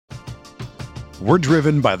We're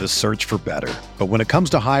driven by the search for better. But when it comes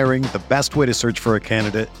to hiring, the best way to search for a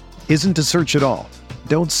candidate isn't to search at all.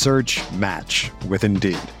 Don't search, match with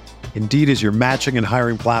Indeed. Indeed is your matching and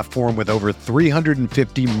hiring platform with over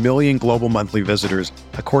 350 million global monthly visitors,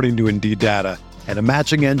 according to Indeed data, and a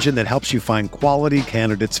matching engine that helps you find quality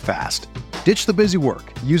candidates fast. Ditch the busy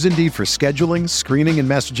work. Use Indeed for scheduling, screening, and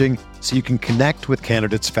messaging so you can connect with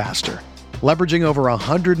candidates faster. Leveraging over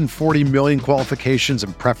 140 million qualifications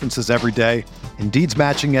and preferences every day, Indeed's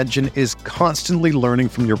matching engine is constantly learning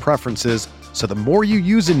from your preferences, so the more you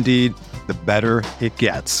use Indeed, the better it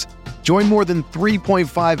gets. Join more than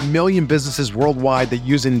 3.5 million businesses worldwide that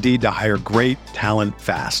use Indeed to hire great talent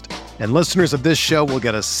fast. And listeners of this show will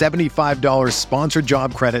get a $75 sponsored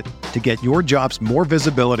job credit to get your jobs more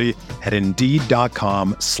visibility at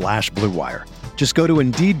Indeed.com/Blue Wire. Just go to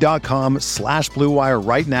Indeed.com/Blue Wire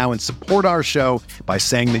right now and support our show by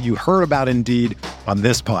saying that you heard about Indeed on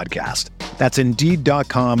this podcast. That's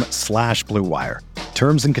Indeed.com/Blue Wire.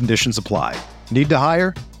 Terms and conditions apply. Need to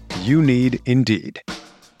hire? You need Indeed.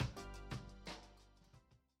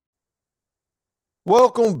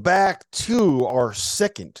 Welcome back to our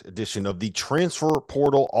second edition of the Transfer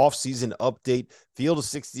Portal Offseason Update, Field of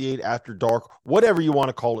 68 After Dark, whatever you want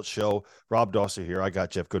to call it show. Rob Dawson here. I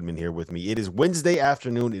got Jeff Goodman here with me. It is Wednesday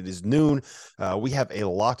afternoon. It is noon. We have a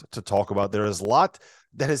lot to talk about. There is a lot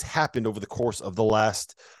that has happened over the course of the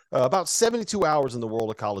last about 72 hours in the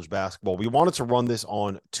world of college basketball. We wanted to run this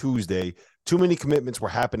on Tuesday. Too many commitments were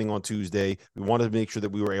happening on Tuesday. We wanted to make sure that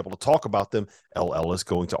we were able to talk about them. El Ellis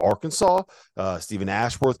going to Arkansas. Stephen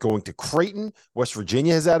Ashworth going to Creighton. West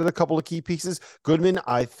Virginia has added a couple of key pieces. Goodman,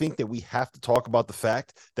 I think that we have to talk about the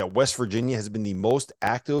fact that West Virginia has been the most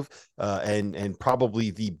active and probably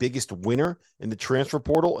the biggest winner in the transfer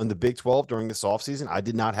portal in the Big 12 during this offseason. I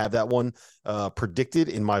did not have that one predicted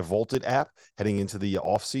in my Vaulted app heading into the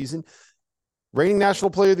offseason. Reigning National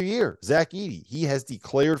Player of the Year, Zach Edey. He has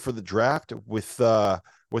declared for the draft with the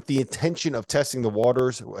intention of testing the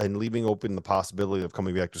waters and leaving open the possibility of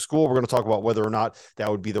coming back to school. We're going to talk about whether or not that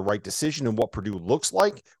would be the right decision and what Purdue looks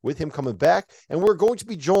like with him coming back. And we're going to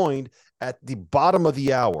be joined at the bottom of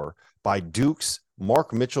the hour by Duke's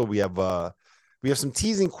Mark Mitchell. We have some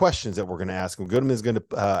teasing questions that we're going to ask him. Goodman is going to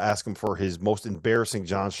ask him for his most embarrassing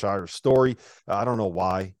John Shire story. I don't know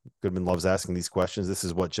why Goodman loves asking these questions. This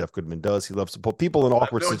is what Jeff Goodman does. He loves to put people in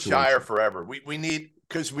awkward situations. Shire forever. We need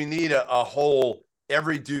a whole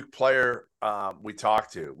every Duke player we talk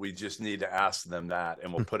to. We just need to ask them that,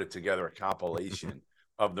 and we'll put it together a compilation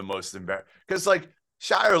of the most embarrassing. Because like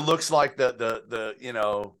Shire looks like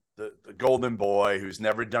the golden boy who's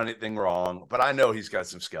never done anything wrong, but I know he's got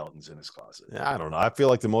some skeletons in his closet. Yeah, I don't know. I feel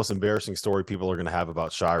like the most embarrassing story people are going to have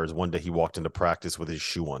about Shire is one day he walked into practice with his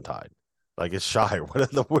shoe untied. Like, it's Shire.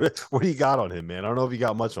 What do you got on him, man? I don't know if you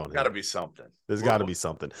got much on him. Got to be something. There's got to be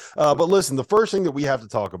something. But listen, the first thing that we have to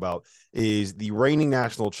talk about is the reigning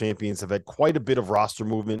national champions have had quite a bit of roster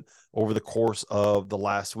movement over the course of the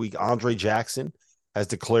last week. Andre Jackson has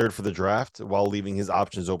declared for the draft while leaving his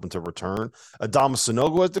options open to return. Adama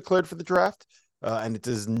Sanogo has declared for the draft, and it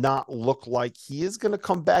does not look like he is going to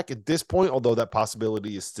come back at this point, although that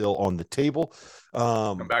possibility is still on the table.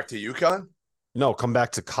 Come back to UConn? No, come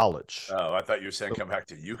back to college. Oh, I thought you were saying come back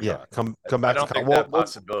to UConn. Yeah, come back to college. I don't think that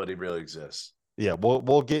possibility really exists. Yeah,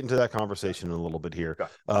 we'll get into that conversation in a little bit here.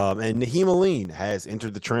 And Naheem Aline has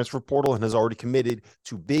entered the transfer portal and has already committed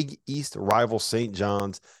to Big East rival St.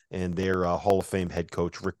 John's and their Hall of Fame head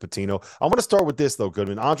coach, Rick Pitino. I want to start with this, though,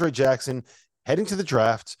 Goodman. Andre Jackson heading to the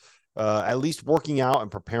draft, at least working out and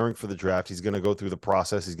preparing for the draft. He's going to go through the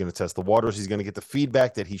process. He's going to test the waters. He's going to get the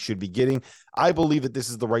feedback that he should be getting. I believe that this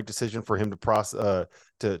is the right decision for him to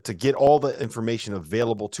get all the information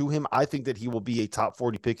available to him. I think that he will be a top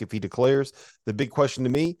 40 pick if he declares. The big question to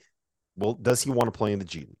me, well, does he want to play in the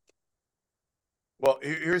G League? Well,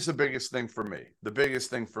 here's the biggest thing for me. The biggest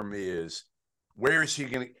thing for me is, where is he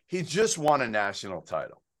going to – he just won a national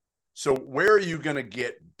title. So where are you going to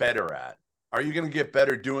get better at? Are you going to get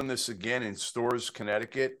better doing this again in Storrs,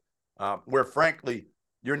 Connecticut, where, frankly,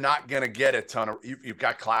 you're not going to get a ton of – you've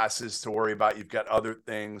got classes to worry about. You've got other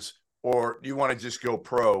things. Or you want to just go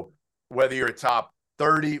pro, whether you're a top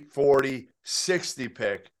 30, 40, 60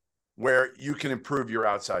 pick, where you can improve your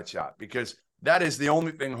outside shot, because that is the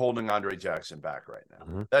only thing holding Andre Jackson back right now.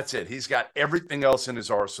 Mm-hmm. That's it. He's got everything else in his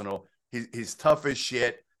arsenal. He's tough as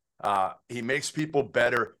shit. He makes people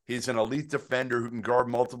better. He's an elite defender who can guard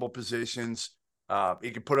multiple positions.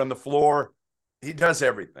 He can put on the floor. He does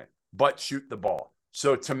everything but shoot the ball.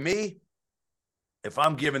 So to me, if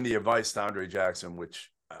I'm giving the advice to Andre Jackson,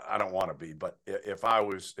 which I don't want to be, but if I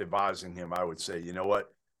was advising him, I would say, you know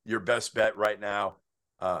what, your best bet right now,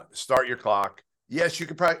 start your clock, Yes, you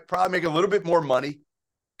could probably make a little bit more money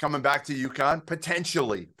coming back to UConn,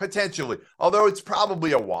 potentially. Although it's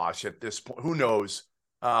probably a wash at this point. Who knows?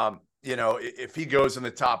 If he goes in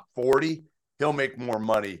the top 40, he'll make more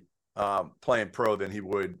money playing pro than he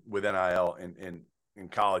would with NIL in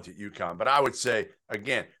college at UConn. But I would say,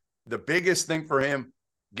 again, the biggest thing for him,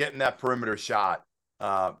 getting that perimeter shot,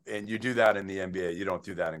 and you do that in the NBA. You don't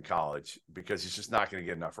do that in college because he's just not going to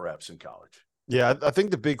get enough reps in college. Yeah, I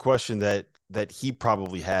think the big question that he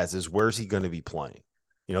probably has is where's he going to be playing?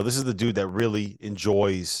 This is the dude that really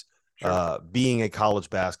enjoys being a college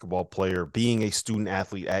basketball player, being a student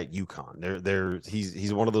athlete at UConn.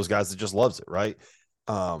 He's one of those guys that just loves it, right?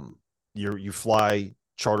 You fly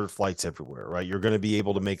chartered flights everywhere, right? You're going to be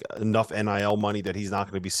able to make enough NIL money that he's not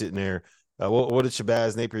going to be sitting there. What did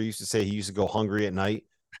Shabazz Napier used to say? He used to go hungry at night.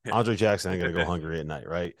 Andre Jackson ain't going to go hungry at night,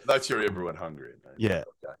 right? I'm not sure everyone hungry at night. Yeah.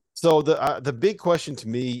 Okay. So the big question to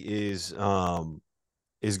me is going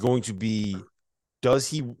to be,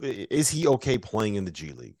 is he okay playing in the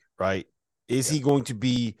G League, right? Is he going to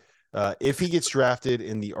be, if he gets drafted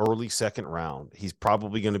in the early second round, he's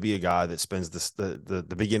probably going to be a guy that spends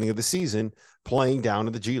the beginning of the season playing down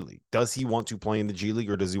in the G League. Does he want to play in the G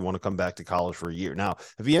League, or does he want to come back to college for a year? Now,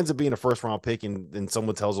 if he ends up being a first round pick and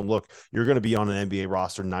someone tells him, look, you're going to be on an NBA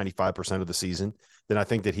roster 95% of the season, then I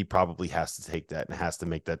think that he probably has to take that and has to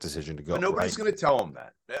make that decision to go. But nobody's going to tell him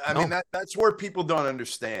that. I mean, that's where people don't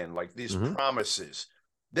understand, like these promises.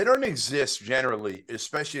 They don't exist generally,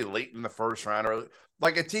 especially late in the first round. Or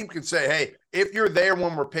like a team could say, hey, if you're there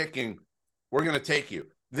when we're picking, we're going to take you.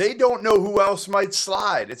 They don't know who else might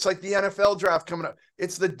slide. It's like the NFL draft coming up.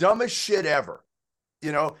 It's the dumbest shit ever.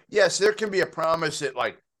 Yes, there can be a promise at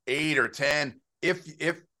like 8 or 10.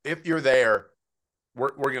 If you're there,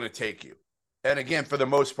 we're going to take you. And again, for the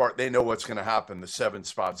most part, they know what's going to happen the 7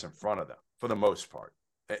 spots in front of them, for the most part.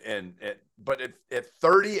 But at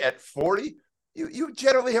 30, at 40, you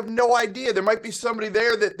generally have no idea. There might be somebody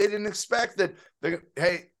there that they didn't expect that.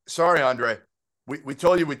 Hey, sorry, Andre, we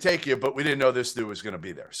told you we'd take you, but we didn't know this dude was going to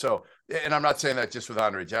be there. So, and I'm not saying that just with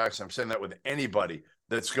Andre Jackson. I'm saying that with anybody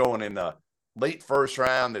that's going in the late first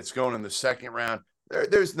round, that's going in the second round.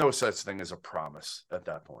 There's no such thing as a promise at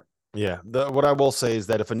that point. Yeah. What I will say is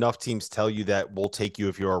that if enough teams tell you that we'll take you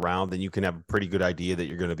if you're around, then you can have a pretty good idea that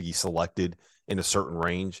you're going to be selected in a certain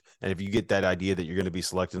range. And if you get that idea that you're going to be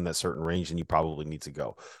selected in that certain range, then you probably need to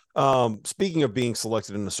go. Speaking of being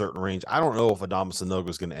selected in a certain range, I don't know if Adama Sanogo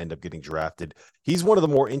is going to end up getting drafted. He's one of the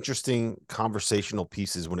more interesting conversational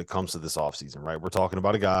pieces when it comes to this offseason, right? We're talking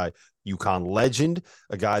about a guy, UConn legend,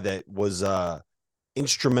 a guy that was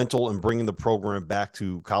instrumental in bringing the program back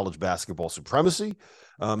to college basketball supremacy,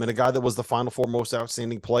 and a guy that was the Final Four most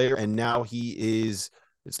outstanding player. And now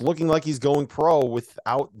it's looking like he's going pro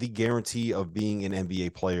without the guarantee of being an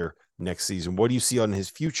NBA player next season. What do you see on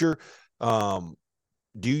his future?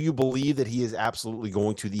 Do you believe that he is absolutely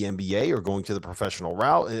going to the NBA or going to the professional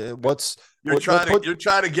route? You're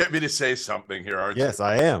trying to get me to say something here, aren't you? Yes,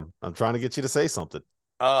 I am. I'm trying to get you to say something.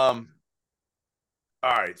 All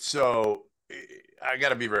right. So I got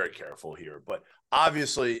to be very careful here, but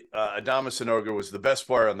obviously Adama Sanogo was the best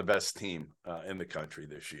player on the best team in the country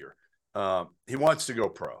this year. He wants to go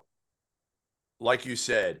pro. Like you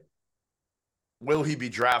said, will he be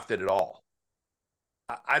drafted at all?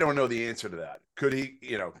 I don't know the answer to that. Could he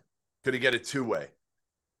get a two-way?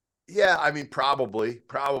 Yeah, I mean, probably,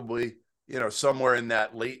 somewhere in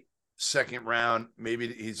that late second round,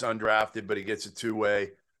 maybe he's undrafted, but he gets a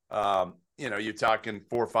two-way. You're talking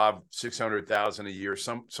 400,000, 500,000, 600,000 a year,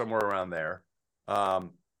 somewhere around there.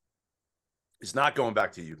 He's not going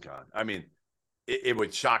back to UConn. I mean, it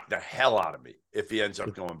would shock the hell out of me if he ends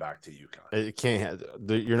up going back to UConn. It can't.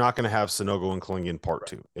 You're not going to have Sanogo and Klingon part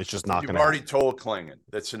 2. It's just not going to. You've already told Klingon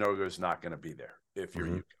that Sanogo is not going to be there if you're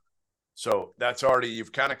UConn. So that's already,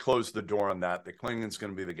 you've kind of closed the door on that. The Klingon's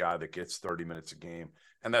going to be the guy that gets 30 minutes a game.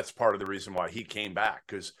 And that's part of the reason why he came back,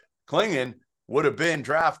 because Klingon would have been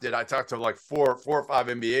drafted. I talked to like four or five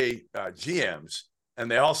NBA GMs,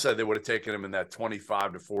 and they all said they would have taken him in that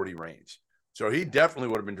 25 to 40 range. So he definitely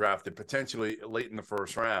would have been drafted potentially late in the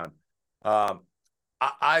first round.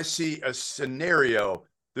 I see a scenario.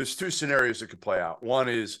 There's 2 scenarios that could play out. One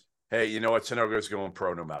is, hey, you know what? Sanogo's going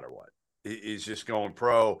pro no matter what. He's just going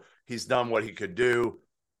pro. He's done what he could do.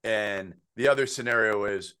 And the other scenario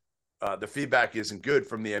is the feedback isn't good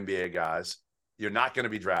from the NBA guys. You're not going to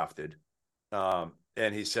be drafted. And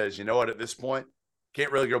he says, you know what? At this point,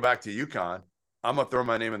 can't really go back to UConn. I'm going to throw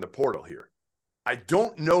my name in the portal here. I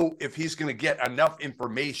don't know if he's going to get enough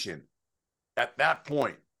information at that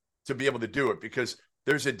point to be able to do it, because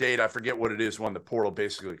there's a date, I forget what it is, when the portal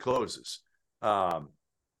basically closes.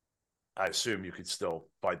 I assume you could still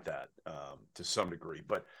fight that to some degree.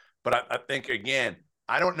 But I think, again,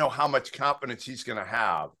 I don't know how much confidence he's going to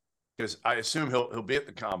have, because I assume he'll be at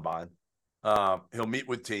the combine. He'll meet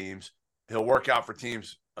with teams. He'll work out for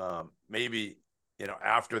teams maybe,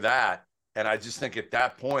 after that. And I just think at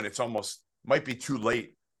that point, it's almost might be too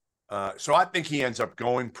late. So I think he ends up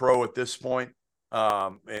going pro at this point.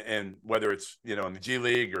 And whether it's, in the G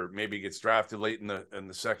League or maybe gets drafted late in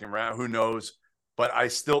the second round, who knows? But I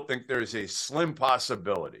still think there's a slim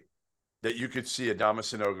possibility that you could see Adama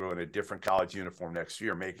Sanogo in a different college uniform next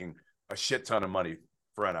year, making a shit ton of money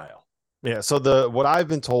for NIL. Yeah. So what I've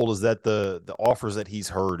been told is that the offers that he's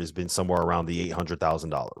heard has been somewhere around the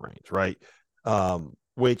 $800,000 range, right?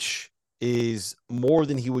 Which is more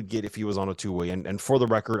than he would get if he was on a two-way. And for the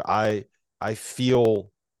record, I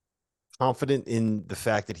feel confident in the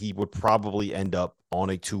fact that he would probably end up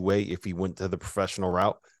on a two-way if he went to the professional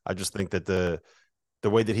route. I just think that the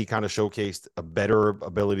way that he kind of showcased a better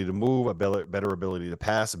ability to move, a better ability to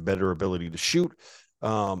pass, a better ability to shoot,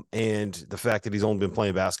 and the fact that he's only been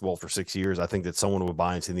playing basketball for 6 years, I think that someone would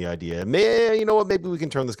buy into the idea, man, you know what, maybe we can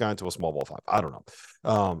turn this guy into a small ball five. I don't know.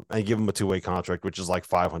 And give him a two-way contract, which is like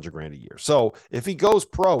 $500,000 a year. So if he goes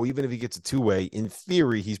pro, even if he gets a two-way, in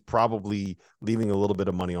theory, he's probably leaving a little bit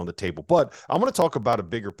of money on the table. But I'm going to talk about a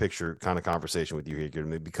bigger picture kind of conversation with you here,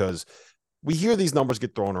 Goodman, because we hear these numbers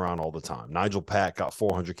get thrown around all the time. Nigel Pack got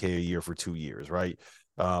 $400,000 a year for 2 years, right?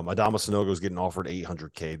 Adama Sanogo is getting offered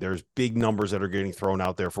 $800,000. There's big numbers that are getting thrown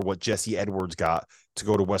out there for what Jesse Edwards got to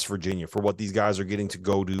go to West Virginia, for what these guys are getting to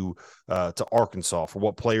go to Arkansas, for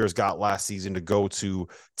what players got last season to go to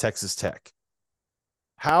Texas Tech.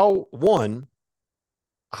 How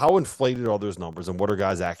inflated are those numbers, and what are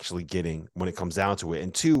guys actually getting when it comes down to it?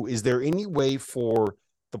 And two, is there any way for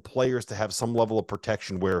the players to have some level of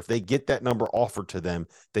protection where if they get that number offered to them,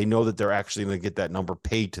 they know that they're actually going to get that number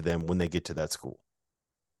paid to them when they get to that school?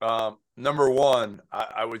 Number one,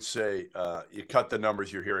 I would say you cut the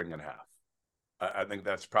numbers you're hearing in half. I think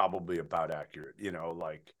that's probably about accurate.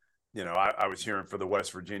 I was hearing for the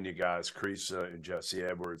West Virginia guys, Creasa and Jesse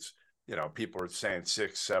Edwards, people are saying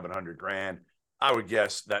 $600,000-$700,000. I would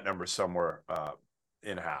guess that number is somewhere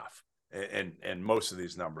in half. And most of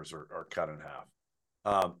these numbers are cut in half.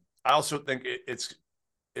 I also think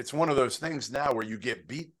it's one of those things now where you get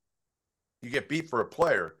beat for a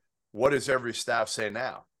player. What does every staff say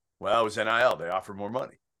now? Well, it was NIL. They offered more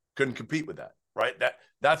money. Couldn't compete with that, right?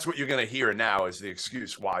 That's what you're going to hear now as the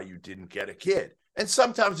excuse why you didn't get a kid. And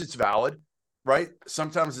sometimes it's valid, right?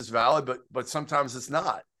 Sometimes it's valid, but sometimes it's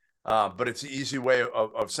not. But it's an easy way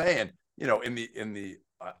of saying, in the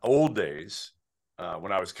old days,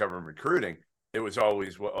 when I was covering recruiting, it was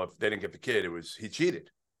always, well, if they didn't get the kid, it was he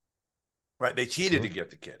cheated, right? They cheated to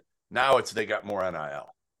get the kid. Now it's they got more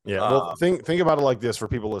NIL. Yeah, well, think about it like this for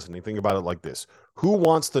people listening. Think about it like this. Who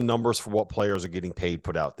wants the numbers for what players are getting paid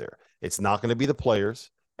put out there? It's not going to be the players,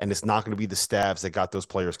 and it's not going to be the staffs that got those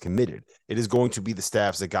players committed. It is going to be the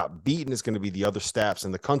staffs that got beaten. It's going to be the other staffs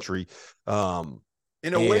in the country. In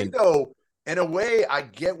a way, I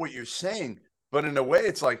get what you're saying, but in a way,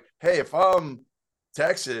 it's like, hey, if I'm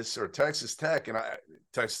Texas or Texas Tech, and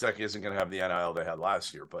Texas Tech isn't going to have the NIL they had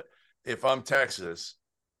last year, but if I'm Texas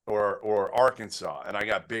or Arkansas and I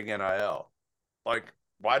got big NIL, like,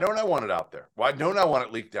 why don't I want it out there? Why don't I want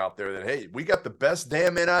it leaked out there that, hey, we got the best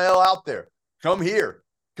damn NIL out there. Come here.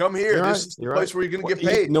 This is the place where you're going to get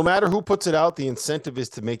paid. No matter who puts it out, the incentive is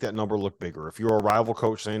to make that number look bigger. If you're a rival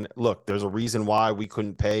coach saying, look, there's a reason why we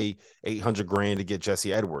couldn't pay $800,000 to get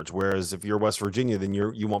Jesse Edwards. Whereas if you're West Virginia, then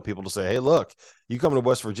you want people to say, hey, look, you come to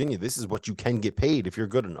West Virginia, this is what you can get paid if you're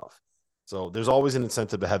good enough. So there's always an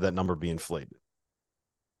incentive to have that number be inflated.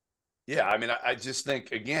 Yeah, I mean, I just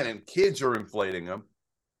think, again, and kids are inflating them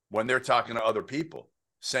when they're talking to other people,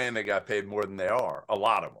 saying they got paid more than they are, a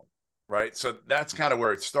lot of them, right? So that's kind of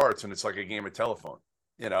where it starts, and it's like a game of telephone.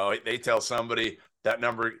 They tell somebody, that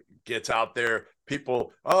number gets out there,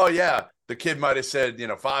 people, oh, yeah, the kid might have said,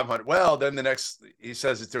 500. Well, then the next, he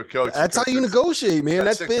says it to a coach. That's how you negotiate, man.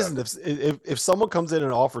 That's business. If someone comes in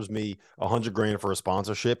and offers me $100,000 for a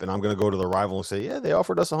sponsorship, and I'm going to go to the rival and say, yeah, they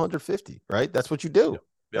offered us 150, right? That's what you do.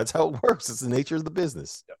 Yep. That's how it works. It's the nature of the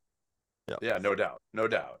business. Yep. Yeah, no doubt.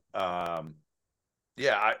 I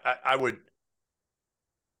would,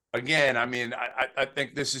 again, I mean, I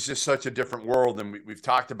think this is just such a different world, and we've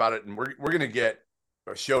talked about it, and we're going to get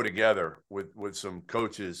a show together with some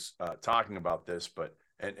coaches talking about this, but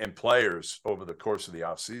and players over the course of the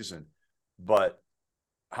offseason, but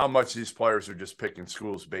how much these players are just picking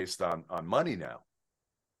schools based on money now.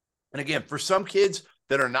 And again, for some kids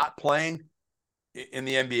that are not playing in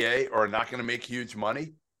the NBA or are not going to make huge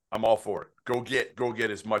money, I'm all for it. Go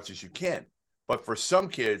get as much as you can. But for some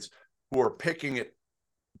kids who are picking it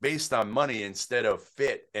based on money instead of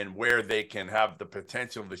fit and where they can have the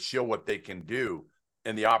potential to show what they can do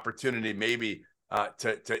and the opportunity maybe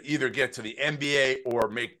to either get to the NBA or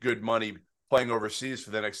make good money playing overseas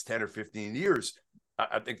for the next 10 or 15 years,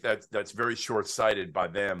 I think that's very short-sighted by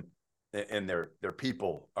them and their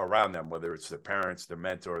people around them, whether it's their parents, their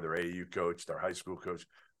mentor, their AAU coach, their high school coach,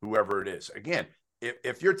 whoever it is. Again,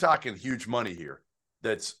 if you're talking huge money here,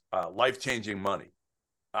 that's life-changing money,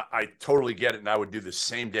 I totally get it, and I would do the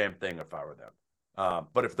same damn thing if I were them.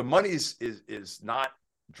 But if the money is not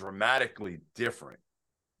dramatically different,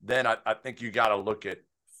 then I think you got to look at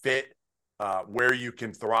fit, where you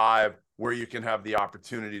can thrive, where you can have the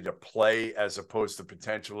opportunity to play, as opposed to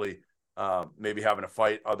potentially maybe having to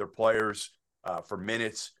fight other players for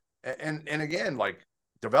minutes. And again, like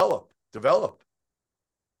develop.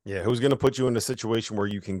 Yeah, who's going to put you in a situation where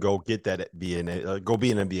you can go get that go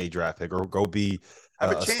be an NBA draft pick or go be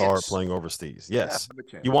a star playing overseas? Yes,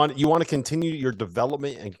 you want to continue your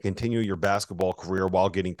development and continue your basketball career while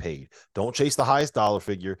getting paid. Don't chase the highest dollar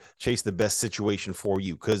figure. Chase the best situation for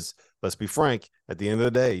you. Because let's be frank, at the end of the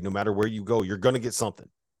day, no matter where you go, you're going to get something,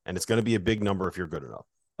 and it's going to be a big number if you're good enough.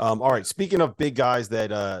 All right. Speaking of big guys that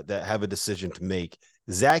have a decision to make,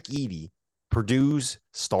 Zach Edey, Purdue's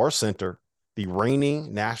star center, the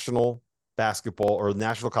reigning national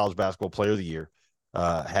college basketball player of the year,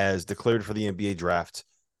 has declared for the NBA draft.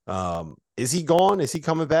 Is he gone? Is he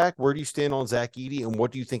coming back? Where do you stand on Zach Edey, and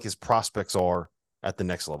what do you think his prospects are at the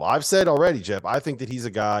next level? I've said already, Jeff, I think that he's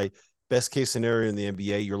a guy, best case scenario in the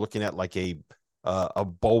NBA, you're looking at like a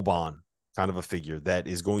Boban kind of a figure that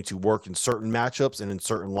is going to work in certain matchups and in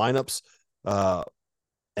certain lineups,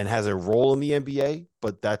 and has a role in the NBA,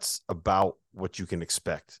 but that's about what you can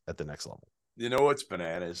expect at the next level. You know what's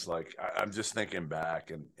bananas? Like, I'm just thinking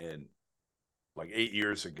back and like 8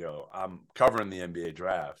 years ago, I'm covering the NBA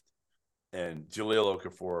draft, and Jahlil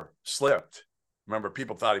Okafor slipped. Remember,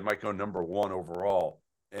 people thought he might go number 1 overall,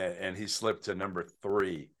 and he slipped to number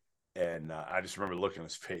 3. And I just remember looking at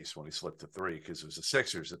his face when he slipped to 3, because it was the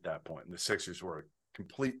Sixers at that point, and the Sixers were a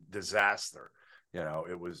complete disaster. You know,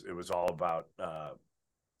 it was all about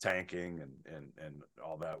tanking and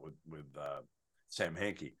all that with Sam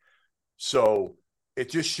Hinkie. So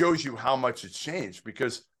it just shows you how much it's changed,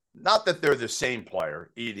 because not that they're the same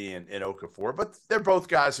player, Edey and Okafor, but they're both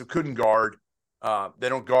guys who couldn't guard. They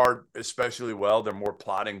don't guard especially well. They're more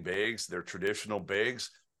plotting bigs. They're traditional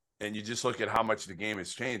bigs. And you just look at how much the game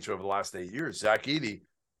has changed over the last 8 years. Zach Edey,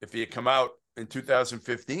 if he had come out in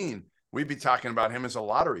 2015, we'd be talking about him as a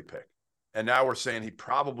lottery pick. And now we're saying he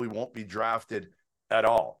probably won't be drafted at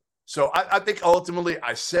all. So I think ultimately,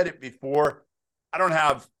 I said it before, I don't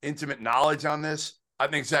have intimate knowledge on this. I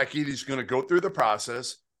think Zach Edey's going to go through the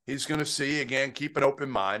process. He's going to see, again, keep an open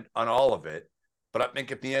mind on all of it. But I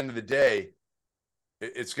think at the end of the day,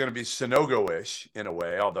 it's going to be Sanogo-ish in a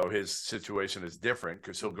way, although his situation is different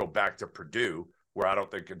because he'll go back to Purdue, where I don't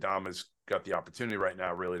think Adama's got the opportunity right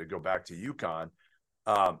now really to go back to UConn.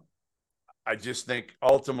 I just think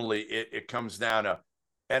ultimately it comes down to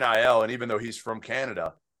NIL, and even though he's from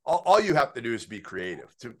Canada, all you have to do is be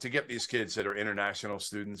creative to get these kids that are international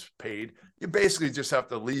students paid. You basically just have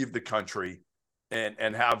to leave the country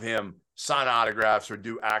and have him sign autographs or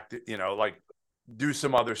do do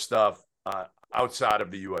some other stuff outside of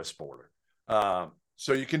the U.S. border.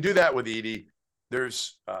 So you can do that with Edey.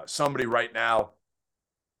 There's somebody right now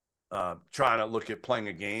trying to look at playing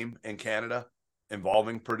a game in Canada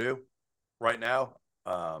involving Purdue right now.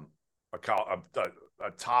 A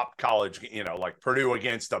top college, like Purdue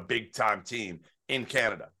against a big time team in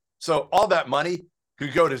Canada. So all that money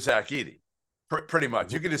could go to Zach Edey, pretty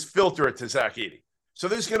much. You can just filter it to Zach Edey. So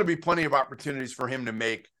there's going to be plenty of opportunities for him to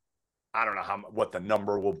make. I don't know what the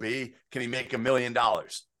number will be. Can he make $1 million?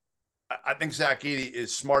 I think Zach Edey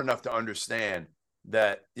is smart enough to understand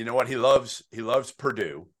that, you know what, he loves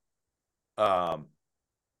Purdue.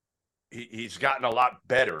 He's gotten a lot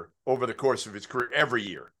better over the course of his career every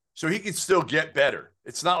year. So he can still get better.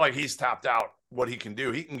 It's not like he's tapped out what he can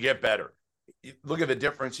do. He can get better. Look at the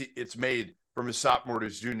difference it's made from his sophomore to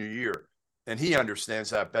his junior year. And he understands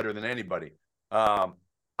that better than anybody.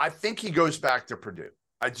 I think he goes back to Purdue.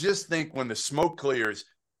 I just think when the smoke clears,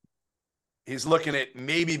 he's looking at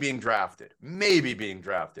maybe being drafted,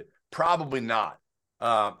 probably not.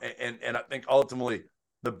 And I think ultimately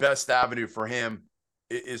the best avenue for him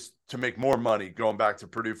is to make more money going back to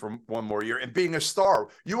Purdue for one more year and being a star.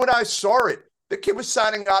 You and I saw it. The kid was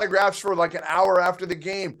signing autographs for like an hour after the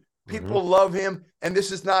game. People love him. And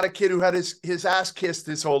this is not a kid who had his ass kissed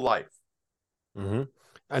his whole life. Mm-hmm.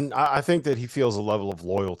 And I think that he feels a level of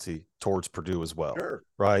loyalty towards Purdue as well. Sure.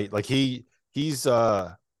 Right. Like he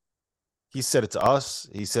said it to us.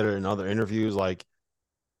 He said it in other interviews. Like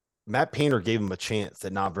Matt Painter gave him a chance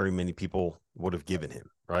that not very many people would have given him.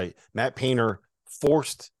 Right. Matt Painter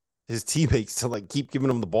forced his teammates to like keep giving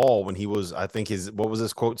him the ball when he was, I think what was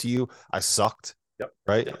his quote to you? I sucked. Yep.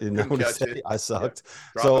 Right. Yep. Didn't know what he said. I sucked.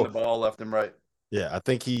 Yep. Dropping the ball left and right. Yeah, I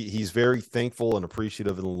think he's very thankful and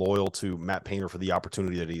appreciative and loyal to Matt Painter for the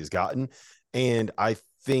opportunity that he has gotten. And I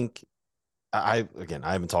think I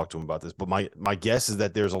haven't talked to him about this, but my guess is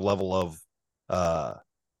that there's a level of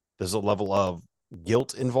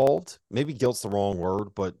guilt involved. Maybe guilt's the wrong word,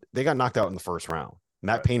 but they got knocked out in the first round.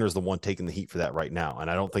 Matt Painter is the one taking the heat for that right now.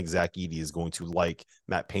 And I don't think Zach Edey is going to like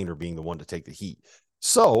Matt Painter being the one to take the heat.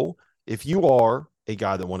 So if you are a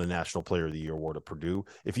guy that won a National Player of the Year award at Purdue,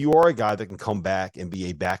 if you are a guy that can come back and be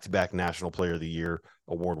a back-to-back National Player of the Year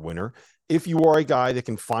award winner, if you are a guy that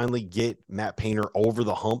can finally get Matt Painter over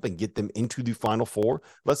the hump and get them into the Final Four,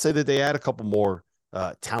 let's say that they add a couple more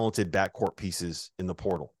talented backcourt pieces in the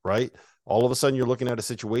portal, right? All of a sudden you're looking at a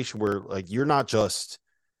situation where like you're not just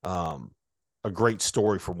a great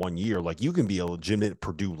story for 1 year. Like you can be a legitimate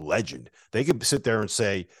Purdue legend. They could sit there and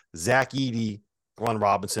say Zach Edey, Glenn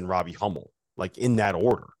Robinson, Robbie Hummel, like in that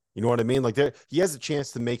order. You know what I mean? Like he has a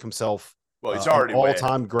chance to make himself he's already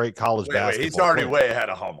all-time great college basketball. He's already way ahead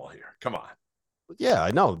of Hummel here. Come on. Yeah,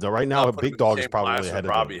 I know. Right now, Big Dog is probably ahead of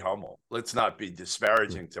Robbie Hummel. Let's not be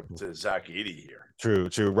disparaging to Zach Edey here. True.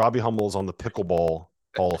 Robbie Hummel is on the pickleball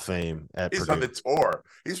Hall of Fame at He's Purdue. On the tour.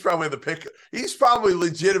 He's probably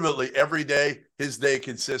legitimately every day. His day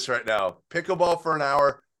consists right now pickleball for an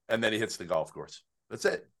hour, and then he hits the golf course. That's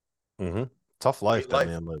it. Mm-hmm. Tough life that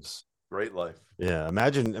man lives. Great life. Yeah.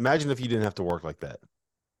 Imagine if you didn't have to work like that.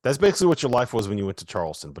 That's basically what your life was when you went to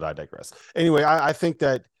Charleston, but I digress. Anyway, I think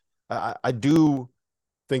that I do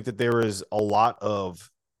think that there is a lot of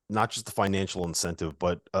not just the financial incentive,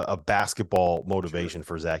 but a basketball motivation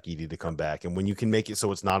for Zach Edey to come back. And when you can make it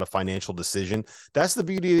so it's not a financial decision, that's the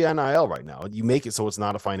beauty of the NIL right now. You make it so it's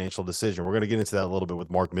not a financial decision. We're going to get into that a little bit with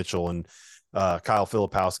Mark Mitchell and Kyle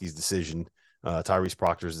Filipowski's decision, Tyrese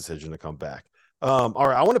Proctor's decision to come back. All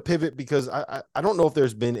right, I want to pivot because I don't know if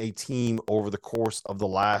there's been a team over the course of the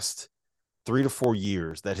last 3 to 4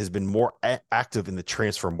 years that has been more active in the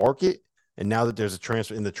transfer market. And now that there's a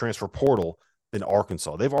transfer in the transfer portal than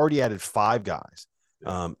Arkansas, they've already added 5 guys.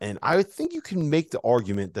 And I think you can make the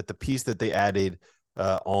argument that the piece that they added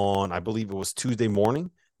on, I believe it was Tuesday morning,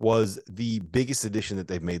 was the biggest addition that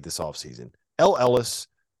they've made this offseason. L. Ellis,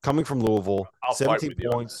 coming from Louisville, 17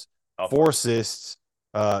 points, 4 assists,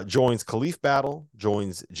 joins Khalif Battle,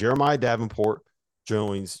 joins Jeremiah Davenport,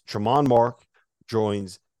 joins Tremont Mark,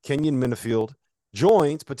 joins Kenyon Minifield,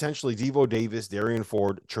 joins potentially Devo Davis, Darian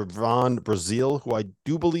Ford, Trevon Brazile, who I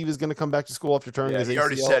do believe is going to come back to school after turning his ACL. He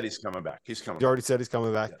already said he's coming back. He already said he's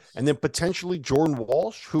coming back. Yes. And then potentially Jordan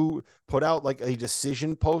Walsh, who put out like a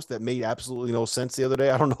decision post that made absolutely no sense the other day.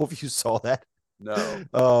 I don't know if you saw that.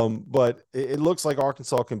 No. But it looks like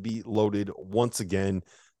Arkansas can be loaded once again.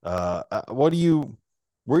 Where do you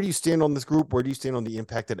stand on this group? Where do you stand on the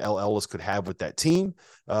impact that L. Ellis could have with that team?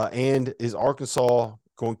 And is Arkansas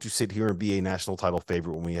going to sit here and be a national title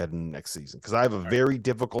favorite when we head in next season? Because I have a very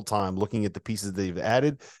difficult time looking at the pieces they've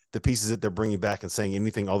added, the pieces that they're bringing back, and saying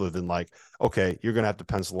anything other than like, okay, you're going to have to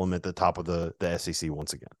pencil them at the top of the SEC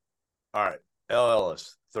once again. All right. L.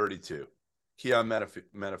 Ellis, 32. Keon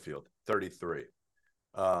Menifield, 33.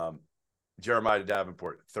 Jeremiah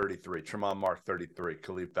Davenport, 33. Tremont Mark, 33.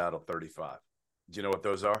 Khalif Battle, 35. Do you know what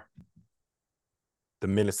those are? The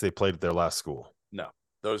minutes they played at their last school. No.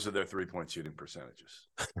 Those are their 3-point shooting percentages.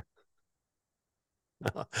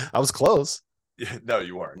 I was close. Yeah, no,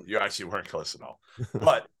 you weren't. You actually weren't close at all.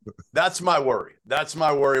 But that's my worry. That's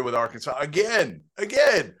my worry with Arkansas. Again,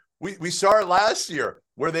 we saw it last year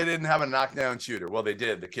where they didn't have a knockdown shooter. Well, they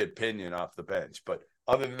did. The kid Pinion off the bench. But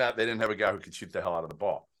other than that, they didn't have a guy who could shoot the hell out of the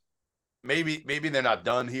ball. Maybe they're not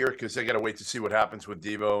done here because they got to wait to see what happens with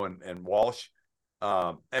Devo and Walsh.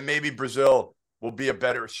 And maybe Brazile will be a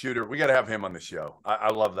better shooter. We got to have him on the show. I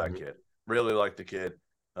love that kid. Really like the kid.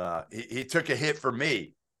 He took a hit for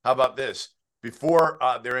me. How about this? Before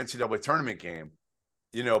their NCAA tournament game,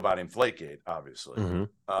 you know about Inflategate, obviously. Mm-hmm.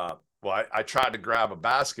 Well, I tried to grab a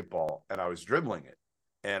basketball and I was dribbling it.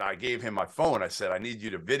 And I gave him my phone. I said, I need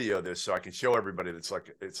you to video this so I can show everybody that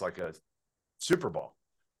it's like a Super Bowl,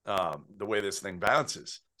 the way this thing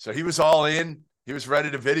bounces. So he was all in. He was ready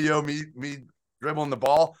to video me dribbling the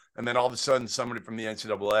ball, and then all of a sudden somebody from the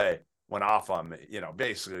NCAA went off on me.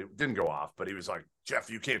 Basically didn't go off, but he was like, Jeff,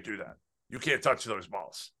 you can't do that. You can't touch those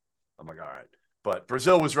balls. I'm like, all right. But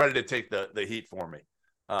Brazile was ready to take the heat for me.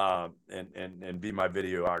 and be my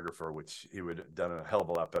videographer, which he would have done a hell of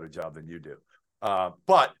a lot better job than you do.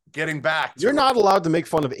 But getting back to You're not allowed to make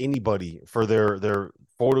fun of anybody for their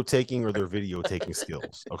photo taking or their video taking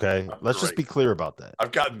skills. Okay. Let's just be clear about that.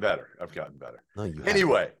 I've gotten better. No, you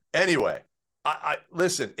Anyway, I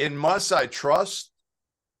listen, in Muss, I trust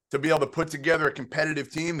to be able to put together a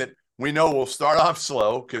competitive team that we know will start off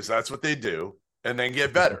slow, because that's what they do, and then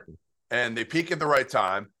get better. And they peak at the right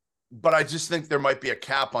time. But I just think there might be a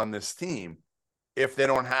cap on this team if they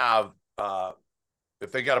don't have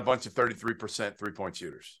if they got a bunch of 33% 3-point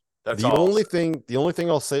shooters. That's the only thing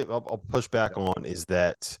I'll say, I'll push back on, is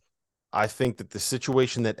that I think that the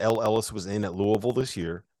situation that L. Ellis was in at Louisville this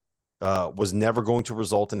year was never going to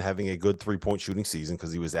result in having a good 3-point shooting season,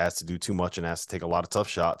 because he was asked to do too much and asked to take a lot of tough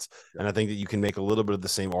shots. And I think that you can make a little bit of the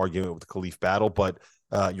same argument with the Khalif Battle, but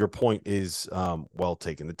your point is well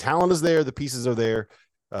taken. The talent is there, the pieces are there,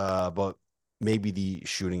 but maybe the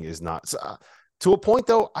shooting is not. So, to a point,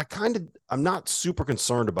 though, I'm not super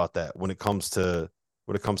concerned about that when it comes to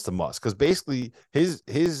Muss, because basically his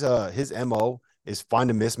MO is find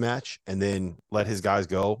a mismatch and then let his guys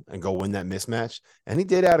go and go win that mismatch. And he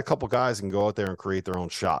did add a couple guys and go out there and create their own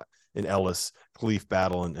shot in Ellis, Khalif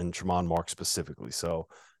Battle, and Tremont Mark specifically. So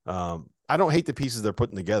I don't hate the pieces they're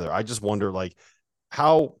putting together. I just wonder, like,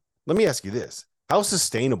 let me ask you this: how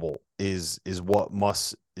sustainable is what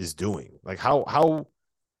Muss is doing? Like how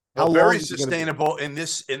very sustainable in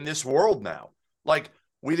this world now. Like,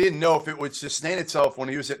 we didn't know if it would sustain itself when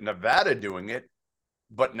he was at Nevada doing it,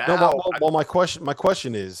 but now. My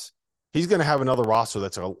question is, he's going to have another roster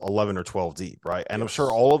that's 11 or 12 deep, right? And yes. I'm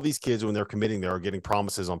sure all of these kids, when they're committing, they are getting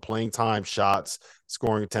promises on playing time, shots,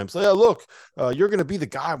 scoring attempts. Yeah, look, you're going to be the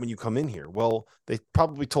guy when you come in here. Well, they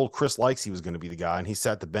probably told Chris Likes he was going to be the guy, and he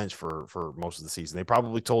sat the bench for most of the season. They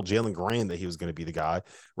probably told Jalen Graham that he was going to be the guy,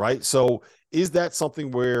 right? So is that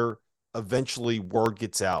something where eventually word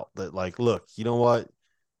gets out that, like, look, you know what?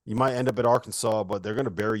 You might end up at Arkansas, but they're going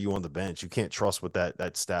to bury you on the bench. You can't trust what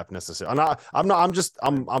that staff necessarily.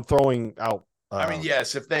 I'm throwing out. I mean,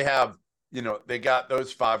 yes, if they have, they got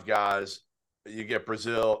those 5 guys, you get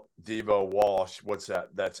Brazil, Devo, Walsh. What's that?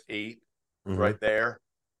 That's 8 right there.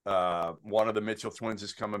 One of the Mitchell twins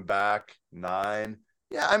is coming back, 9.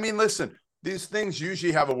 Yeah. I mean, listen, these things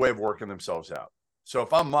usually have a way of working themselves out. So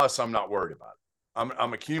if I'm Muss, I'm not worried about it.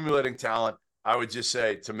 I'm accumulating talent. I would just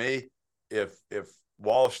say, to me, if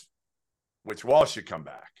Walsh should come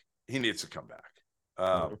back. He needs to come back.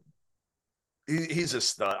 He's a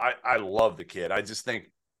stud. I love the kid. I just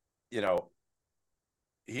think,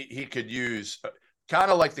 he could use kind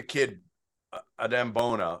of like the kid Adem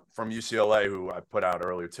Bona from UCLA, who I put out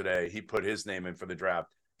earlier today. He put his name in for the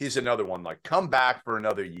draft. He's another one. Like, come back for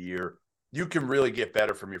another year. You can really get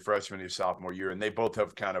better from your freshman to your sophomore year. And they both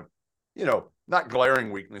have kind of, not glaring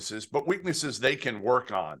weaknesses, but weaknesses they can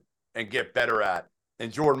work on and get better at.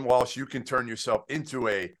 And Jordan Walsh, you can turn yourself into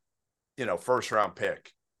a, first-round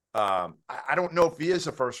pick. I don't know if he is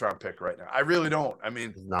a first-round pick right now. I really don't. I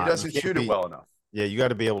mean, he doesn't shoot it well enough. Yeah, you got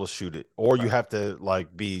to be able to shoot it, or you have to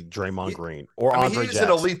be Draymond Green or Andre Jackson. He's an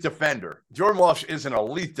elite defender. Jordan Walsh is an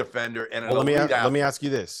elite defender and an elite athlete. Let me ask you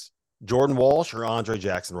this: Jordan Walsh or Andre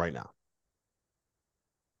Jackson right now?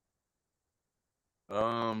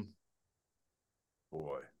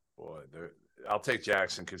 I'll take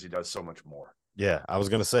Jackson because he does so much more. Yeah, I was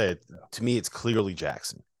going to say, to me, it's clearly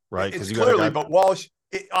Jackson, right? It's clearly, but Walsh,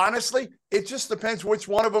 honestly, it just depends which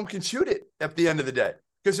one of them can shoot it at the end of the day.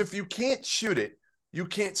 Because if you can't shoot it, you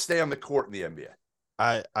can't stay on the court in the NBA.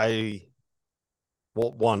 I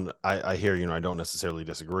hear you, and I don't necessarily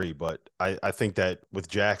disagree, but I think that with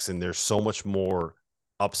Jackson, there's so much more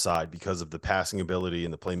upside because of the passing ability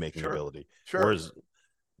and the playmaking ability. Sure. Whereas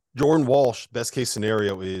Jordan Walsh, best case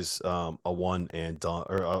scenario is a 1 and done,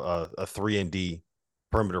 or a 3-and-D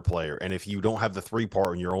perimeter player. And if you don't have the 3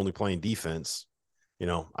 part and you're only playing defense,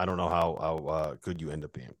 I don't know how good you end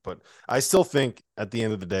up being. But I still think at the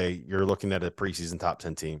end of the day, you're looking at a preseason top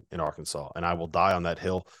 10 team in Arkansas, and I will die on that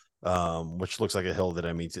hill, which looks like a hill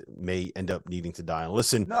that may end up needing to die on.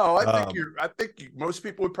 Listen, no, I think most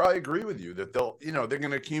people would probably agree with you that they'll, they're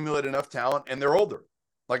going to accumulate enough talent, and they're older.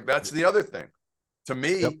 Like, that's the other thing. To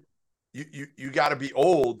me, you got to be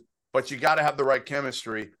old, but you got to have the right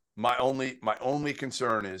chemistry. My only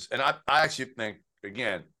concern is, and I actually think,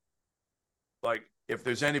 again, like, if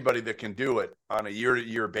there's anybody that can do it on a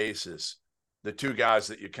year-to-year basis, the 2 guys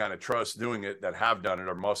that you kind of trust doing it that have done it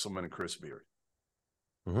are Musselman and Chris Beard.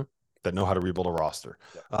 That know how to rebuild a roster.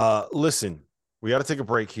 Yeah. Listen, we got to take a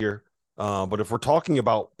break here. But if we're talking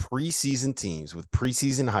about preseason teams with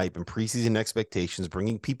preseason hype and preseason expectations,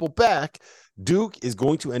 bringing people back, Duke is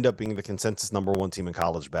going to end up being the consensus number one team in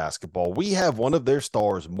college basketball. We have one of their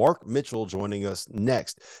stars, Mark Mitchell, joining us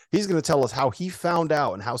next. He's going to tell us how he found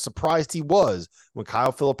out and how surprised he was when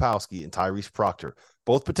Kyle Filipowski and Tyrese Proctor,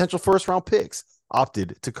 both potential first-round picks,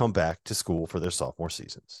 opted to come back to school for their sophomore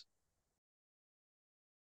seasons.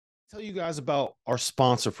 Tell you guys about our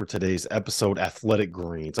sponsor for today's episode, Athletic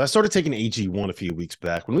Greens. I started taking AG1 a few weeks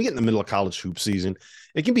back. When we get in the middle of college hoop season,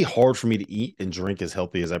 it can be hard for me to eat and drink as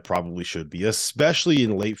healthy as I probably should be, especially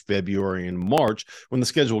in late February and March when the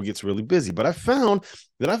schedule gets really busy. But I found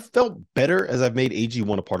that I've felt better as I've made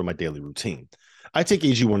AG1 a part of my daily routine. I take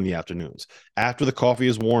AG1 in the afternoons after the coffee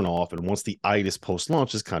is worn off and once the itis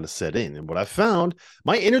post-lunch is kind of set in. And what I found,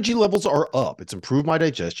 my energy levels are up. It's improved my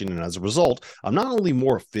digestion. And as a result, I'm not only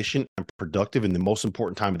more efficient and productive in the most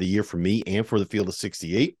important time of the year for me and for the field of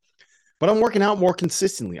 68, but I'm working out more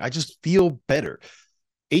consistently. I just feel better.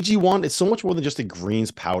 AG1 is so much more than just a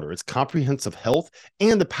greens powder. It's comprehensive health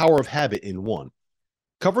and the power of habit in one.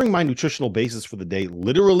 Covering my nutritional basis for the day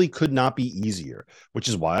literally could not be easier, which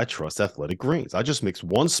is why I trust Athletic Greens. I just mix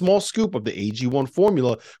one small scoop of the AG1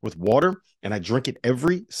 formula with water, and I drink it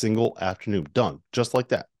every single afternoon. Done, just like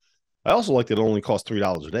that. I also like that it only costs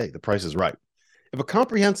 $3 a day. The price is right. If a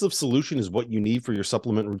comprehensive solution is what you need for your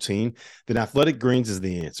supplement routine, then Athletic Greens is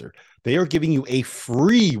the answer. They are giving you a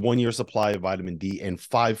free 1-year supply of vitamin D and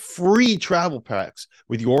 5 free travel packs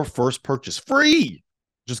with your first purchase. Free!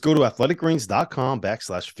 Just go to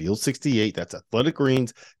athleticgreens.com/field68. That's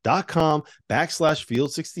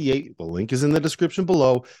athleticgreens.com/field68. The link is in the description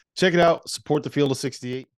below. Check it out. Support the Field of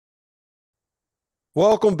 68.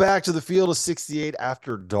 Welcome back to the Field of 68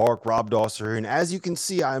 After Dark. Rob Dosser here. And as you can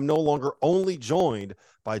see, I am no longer only joined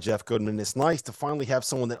by Jeff Goodman. It's nice to finally have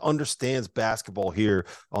someone that understands basketball here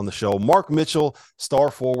on the show. Mark Mitchell,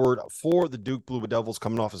 star forward for the Duke Blue Devils,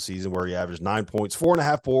 coming off a season where he averaged 9 points,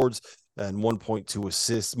 4.5 boards, and 1.2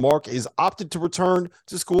 assists. Mark is opted to return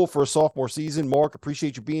to school for a sophomore season. Mark,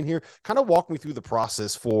 appreciate you being here. Kind of walk me through the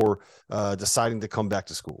process for deciding to come back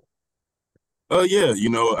to school. Yeah,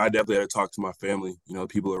 I definitely had to talk to my family,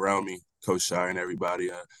 people around me, Coach Shy and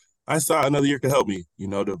everybody. I thought another year could help me,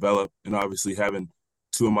 develop, and obviously having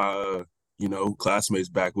two of my, classmates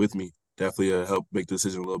back with me definitely helped make the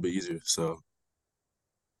decision a little bit easier.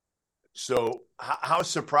 So how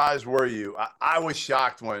surprised were you? I was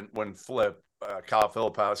shocked when Kyle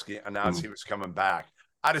Filipowski announced he was coming back.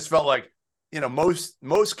 I just felt like,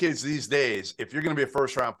 most kids these days, if you're going to be a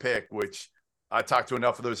first-round pick, which I talked to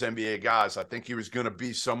enough of those NBA guys, I think he was going to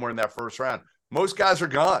be somewhere in that first round. Most guys are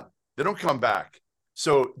gone. They don't come back.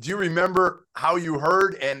 So do you remember how you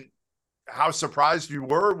heard and how surprised you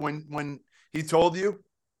were when he told you?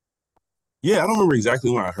 Yeah, I don't remember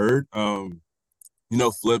exactly when I heard.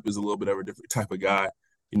 Flip is a little bit of a different type of guy.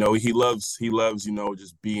 He loves,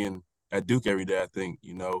 just being at Duke every day, I think.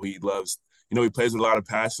 He loves, he plays with a lot of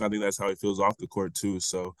passion. I think that's how he feels off the court too.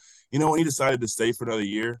 So, when he decided to stay for another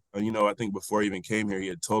year, I think before he even came here, he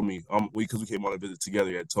had told me, because we came on a visit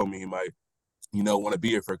together, he had told me he might, want to be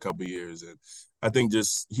here for a couple of years. And I think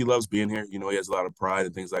just he loves being here. He has a lot of pride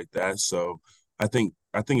and things like that. So I think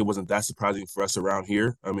it wasn't that surprising for us around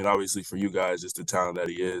here. I mean, obviously for you guys, just the talent that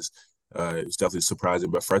he is, it's definitely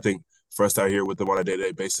surprising. But for us out here with him on a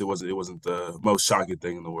day-to-day basis, it wasn't the most shocking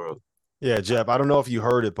thing in the world. Yeah, Jeff, I don't know if you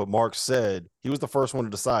heard it, but Mark said he was the first one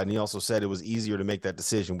to decide. And he also said it was easier to make that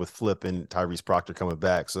decision with Flip and Tyrese Proctor coming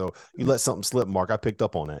back. So you let something slip, Mark. I picked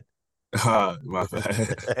up on that. My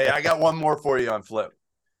bad. Hey, I got one more for you on Flip.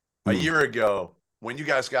 A year ago, when you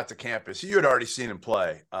guys got to campus, you had already seen him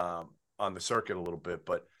play on the circuit a little bit,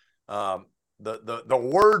 but the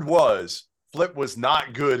word was Flip was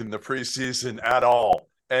not good in the preseason at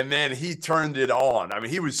all. And then he turned it on. I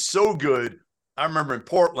mean, he was so good. I remember in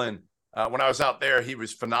Portland, when I was out there, he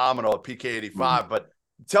was phenomenal at PK 85. But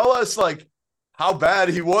tell us, how bad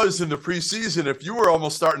he was in the preseason if you were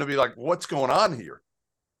almost starting to be like, what's going on here?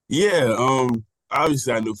 Yeah,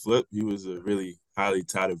 obviously I knew Flip. He was a really highly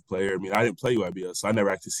touted player. I mean, I didn't play UIBL, so I never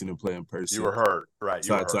actually seen him play in person. You were hurt, right?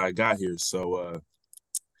 So I got here. So,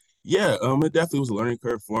 it definitely was a learning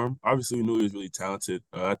curve for him. Obviously, we knew he was really talented.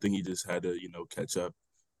 I think he just had to, catch up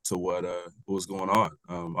to what was going on.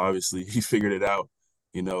 Obviously, he figured it out,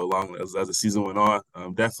 along as the season went on.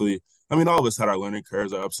 Definitely, I mean, all of us had our learning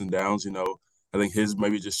curves, our ups and downs. I think his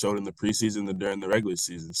maybe just showed in the preseason and during the regular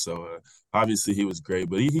season. So obviously he was great,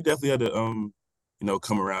 but he definitely had to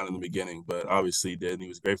come around in the beginning. But obviously he did, and he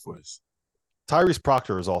was great for us. Tyrese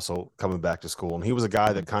Proctor is also coming back to school, and he was a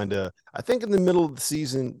guy that kind of, I think in the middle of the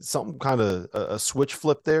season, something kind of a switch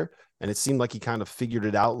flipped there. and it seemed like he kind of figured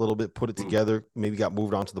it out a little bit, put it together, maybe got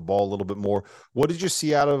moved onto the ball a little bit more. What did you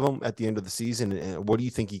see out of him at the end of the season, and what do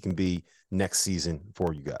you think he can be next season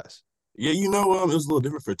for you guys? Yeah, it was a little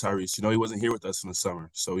different for Tyrese. He wasn't here with us in the summer,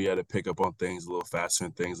 so he had to pick up on things a little faster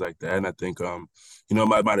and things like that. And I think,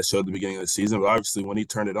 might have showed at the beginning of the season, but obviously when he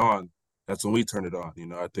turned it on, that's when we turned it on.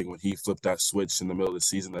 I think when he flipped that switch in the middle of the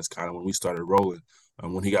season, that's kind of when we started rolling.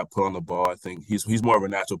 When he got put on the ball, I think he's more of a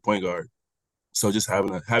natural point guard. So just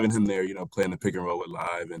having him there, playing the pick and roll with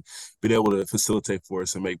Live and being able to facilitate for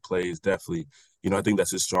us and make plays, definitely, I think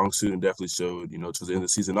that's his strong suit and definitely showed, towards the end of the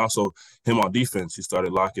season. Also, him on defense, he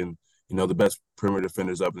started locking, the best perimeter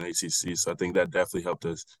defenders up in the ACC. So I think that definitely helped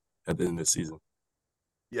us at the end of the season.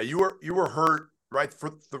 Yeah, you were hurt right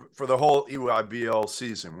for the whole EYBL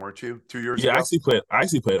season, weren't you? 2 years ago. Yeah, I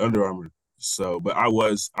actually played Under Armour. So, but I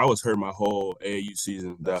was hurt my whole AAU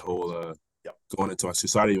season. Going into my season,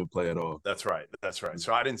 so I didn't even play at all. That's right.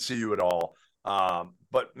 So I didn't see you at all.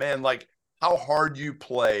 But man, like how hard you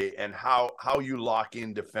play and how you lock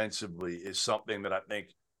in defensively is something that I think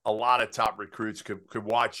a lot of top recruits could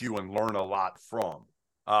watch you and learn a lot from.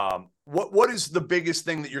 What is the biggest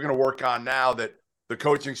thing that you're going to work on now that the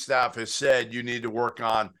coaching staff has said you need to work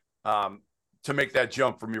on to make that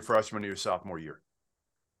jump from your freshman to your sophomore year?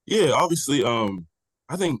 Yeah, obviously,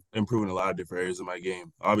 I think improving a lot of different areas of my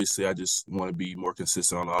game. Obviously, I just want to be more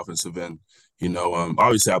consistent on the offensive end.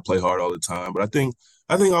 Obviously I play hard all the time, but I think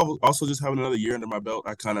I'll also just having another year under my belt,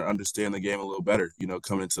 I kind of understand the game a little better.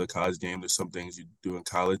 Coming into a college game, there's some things you do in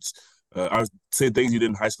college. I would say things you did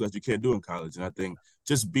in high school that you can't do in college. And I think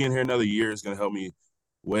just being here another year is going to help me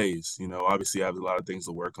ways. Obviously I have a lot of things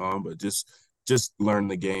to work on, but just learn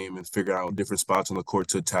the game and figure out different spots on the court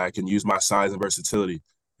to attack and use my size and versatility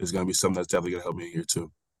is going to be something that's definitely going to help me here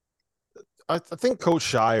too. I think Coach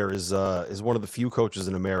Shire is one of the few coaches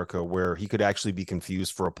in America where he could actually be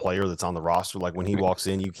confused for a player that's on the roster. Like when he walks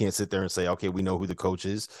in, you can't sit there and say, okay, we know who the coach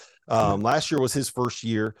is. Last year was his first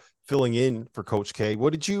year filling in for Coach K.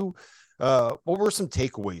 What were some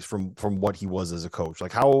takeaways from what he was as a coach?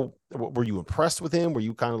 Like were you impressed with him? Were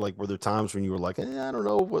you kind of like, were there times when you were like, I don't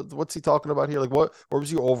know, what's he talking about here? Like what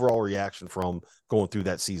was your overall reaction from going through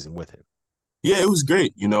that season with him? Yeah, it was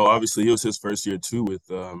great. Obviously it was his first year too with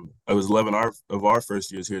it was 11 of our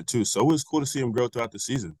first years here too. So it was cool to see him grow throughout the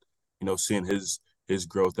season, seeing his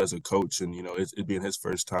growth as a coach and, it being his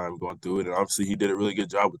first time going through it. And obviously he did a really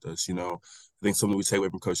good job with us. I think something we take away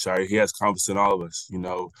from Coach Shire, he has confidence in all of us.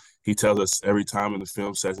 He tells us every time in the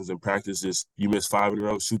film sessions and practice, just you miss 5 in a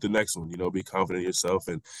row, shoot the next one, be confident in yourself.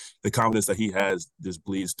 And the confidence that he has just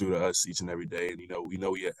bleeds through to us each and every day. And, we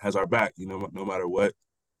know he has our back, no matter what.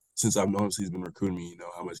 Since I've known him, he's been recruiting me,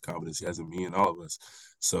 how much confidence he has in me and all of us.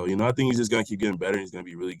 So, I think he's just going to keep getting better. And he's going to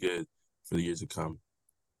be really good for the years to come.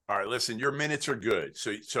 All right, listen, your minutes are good.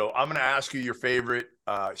 So I'm going to ask you your favorite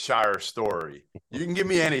Shire story. You can give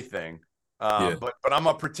me anything, but I'm going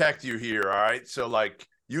to protect you here, all right? So, like,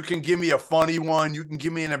 you can give me a funny one. You can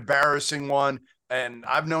give me an embarrassing one. And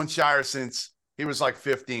I've known Shire since he was like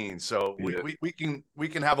 15. So we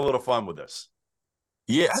can have a little fun with this.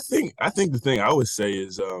 Yeah, I think the thing I would say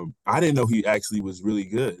is I didn't know he actually was really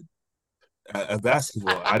good at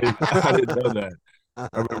basketball. I didn't know that. I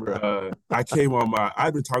remember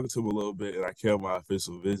I'd been talking to him a little bit, and I came on my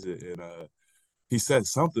official visit, and he said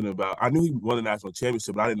something about I knew he won the national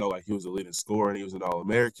championship, but I didn't know like he was a leading scorer and he was an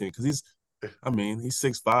All-American because he's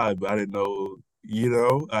 6'5", but I didn't know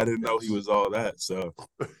he was all that. So.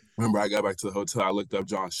 Remember, I got back to the hotel. I looked up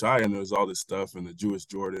John Shire, and there was all this stuff, and the Jewish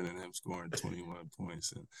Jordan, and him scoring 21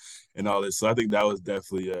 points, and all this. So I think that was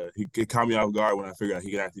definitely it caught me off guard when I figured out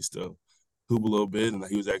he could actually still hoop a little bit, and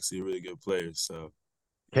he was actually a really good player. So,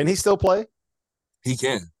 can he still play? He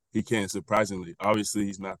can. Surprisingly, obviously,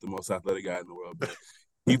 he's not the most athletic guy in the world, but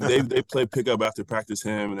they play pickup after practice.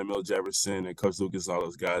 Him and Emil Jefferson and Coach Lucas and all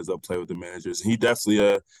those guys. They'll play with the managers. He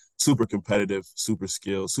definitely super competitive, super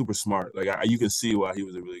skilled, super smart. Like you can see why he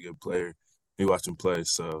was a really good player. You watch him play,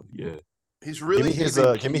 so yeah. He's really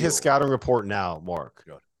give me his scouting report now, Mark.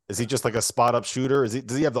 Is he just like a spot up shooter?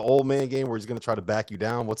 Does he have the old man game where he's going to try to back you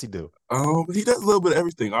down? What's he do? He does a little bit of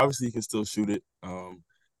everything. Obviously, he can still shoot it.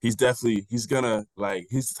 He's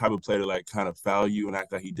the type of player to like kind of foul you and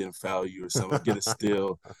act like he didn't foul you or something, get a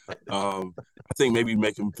steal. I think maybe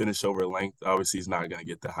make him finish over length. Obviously, he's not going to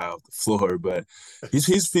get the high off the floor, but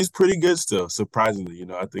he's pretty good still, surprisingly.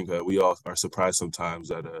 I think we all are surprised sometimes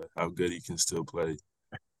at how good he can still play.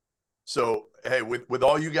 So, hey, with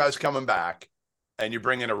all you guys coming back and you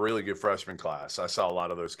bring in a really good freshman class, I saw a lot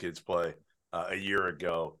of those kids play a year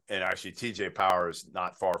ago, and actually TJ Power is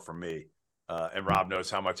not far from me. And Rob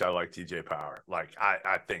knows how much I like TJ Power. Like,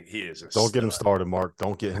 I think he is a Don't get him stud. started, Mark.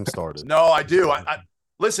 Don't get him started. No, I do.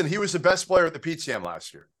 Listen, he was the best player at the Peach Jam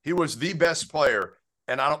last year. He was the best player,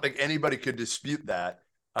 and I don't think anybody could dispute that.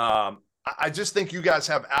 I just think you guys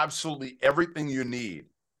have absolutely everything you need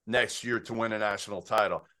next year to win a national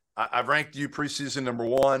title. I've ranked you preseason number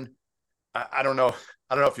 1. I don't know.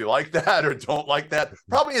 I don't know if you like that or don't like that.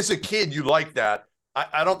 Probably as a kid, you like that.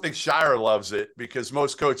 I don't think Shire loves it because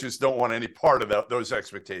most coaches don't want any part of those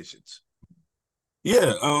expectations.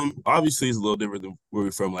 Yeah, obviously it's a little different than where we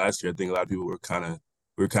were from last year. I think a lot of people were kind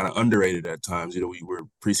of underrated at times. You know, we were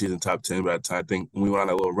preseason top 10, but at the time, I think when we went on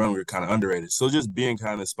that little run, we were kind of underrated. So just being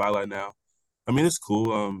kind of in the spotlight now, I mean, it's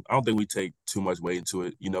cool. I don't think we take too much weight into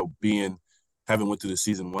it. You know, having went through the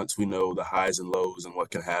season once, we know the highs and lows and what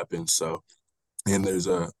can happen. So, and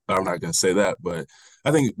I'm not going to say that, but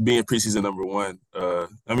I think being preseason number 1, I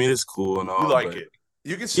mean, it's cool and all. You like it.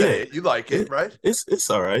 You can say it. You like it, right? It's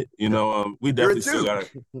all right. You know, we definitely still got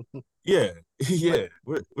to. Yeah,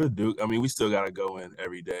 we're Duke. I mean, we still got to go in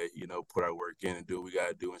every day, you know, put our work in and do what we got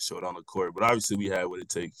to do and show it on the court. But obviously, we have what it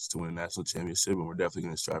takes to win a national championship, and we're definitely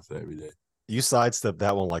going to strive for that every day. You sidestepped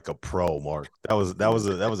that one like a pro, Mark. That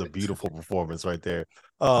was a beautiful performance right there.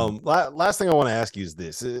 Last thing I want to ask you is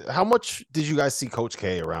this: how much did you guys see Coach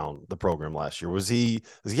K around the program last year? Does he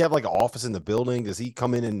have like an office in the building? Does he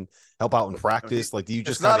come in and help out in practice? Like, do you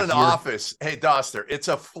just? It's not an office. Hey, Doster, it's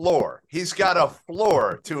a floor. He's got a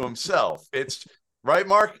floor to himself. It's right,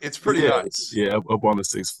 Mark. It's pretty nice. Yeah, up on the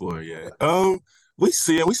 6th floor. Yeah. We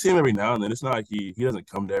see him every now and then. It's not like he doesn't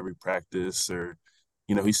come to every practice or.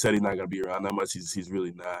 You know, he said he's not going to be around that much. He's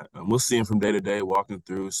really not. We'll see him from day to day, walking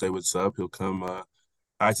through, say what's up. He'll come. I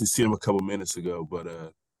actually seen him a couple minutes ago, but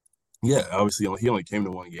yeah, obviously he only came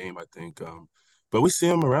to one game, I think. But we see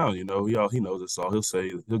him around. You know, he knows us all.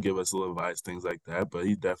 He'll give us a little advice, things like that. But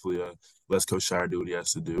he definitely lets Coach Shire do what he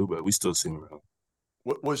has to do. But we still see him around.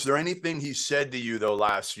 Was there anything he said to you though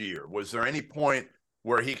last year? Was there any point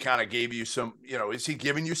where he kind of gave you some? You know, is he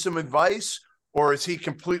giving you some advice? Or is he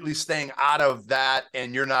completely staying out of that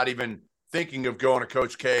and you're not even thinking of going to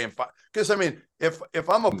Coach K? Because, I mean, if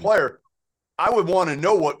I'm a player, I would want to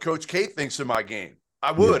know what Coach K thinks of my game.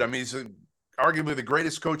 I would. Yeah. I mean, he's arguably the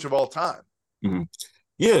greatest coach of all time. Mm-hmm.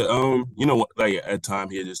 Yeah, you know, like at time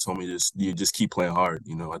he had just told me you just keep playing hard.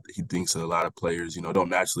 You know, he thinks a lot of players, you know, don't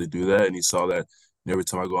naturally do that. And he saw that every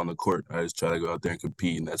time I go on the court, I just try to go out there and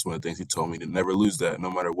compete. And that's one of the things he told me, to never lose that, no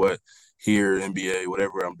matter what. Here, NBA,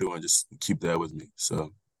 whatever I'm doing, just keep that with me.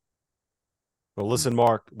 So, well, listen,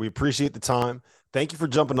 Mark, we appreciate the time. Thank you for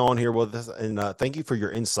jumping on here with us, and thank you for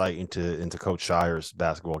your insight into Coach Shire's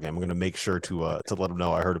basketball game. I'm going to make sure to let him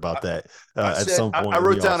know I heard about that at some point. I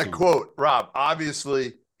wrote down a quote, Rob.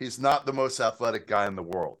 Obviously, he's not the most athletic guy in the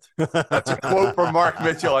world. That's a quote from Mark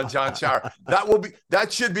Mitchell and John Shire.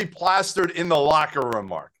 That should be plastered in the locker room,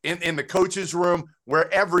 Mark, in the coach's room. We're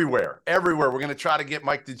everywhere. We're going to try to get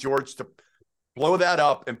Mike DeGeorge to blow that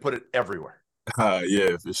up and put it everywhere.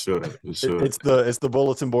 Yeah, for sure. It's the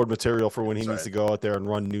bulletin board material for when he needs to go out there and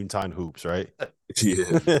run noontime hoops, right?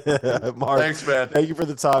 Yeah. Mark, thanks, man. Thank you for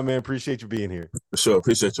the time, man. Appreciate you being here. For sure.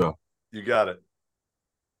 Appreciate y'all. You got it.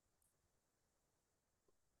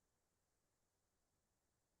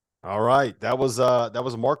 All right. That was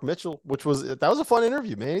Mark Mitchell, that was a fun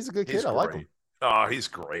interview, man. He's a good kid. I like him. Oh, he's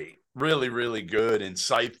great. Really, really good,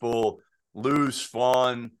 insightful, loose,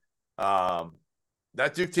 fun.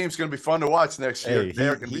 That Duke team's going to be fun to watch next year. Hey,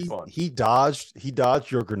 They're going to be fun. He dodged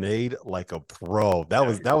your grenade like a pro.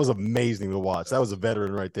 That was amazing to watch. That was a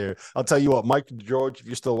veteran right there. I'll tell you what, Mike George, if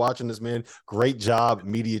you're still watching this, man, great job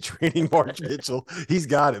media training Mark Mitchell. He's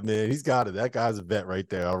got it, man. He's got it. That guy's a vet right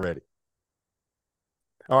there already.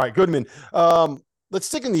 All right, Goodman. Let's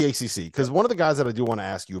stick in the ACC because one of the guys that I do want to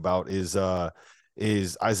ask you about is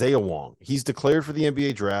Isaiah Wong. He's declared for the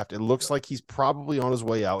NBA draft. It looks like he's probably on his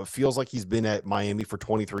way out. It feels like he's been at Miami for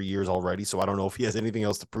 23 years already, so I don't know if he has anything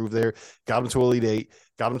else to prove there. Got him to Elite Eight,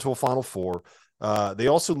 got him to a Final Four. They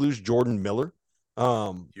also lose Jordan Miller,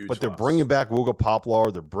 but they're bringing back Wooga Poplar.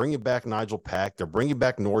 They're bringing back Nigel Pack. They're bringing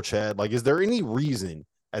back Norchad. Like, is there any reason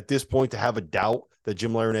at this point to have a doubt that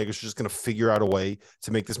Jim Larranaga is just going to figure out a way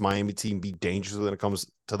to make this Miami team be dangerous when it comes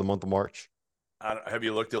to the month of March? Have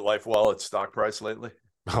you looked at LifeWallet's stock price lately?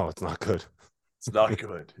 Oh, it's not good. It's not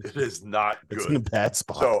good. It is not good. It's in a bad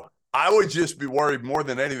spot. So I would just be worried more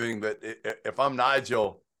than anything that if I'm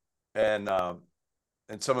Nigel and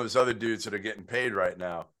some of his other dudes that are getting paid right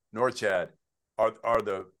now, Norchad, are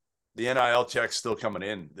the NIL checks still coming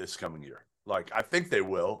in this coming year? Like, I think they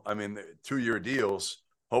will. I mean, 2-year deals.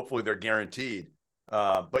 Hopefully they're guaranteed.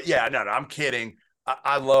 But yeah, no, I'm kidding.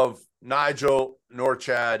 I love Nigel,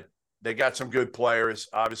 Norchad, They got some good players.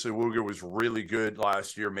 Obviously, Wooger was really good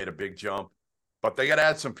last year, made a big jump. But they got to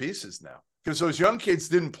add some pieces now because those young kids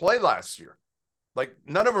didn't play last year. Like,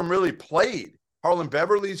 none of them really played. Harlan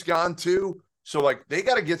Beverly's gone too. So, like, they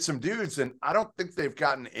got to get some dudes, and I don't think they've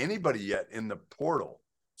gotten anybody yet in the portal.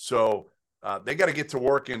 So they got to get to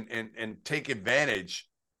work and take advantage.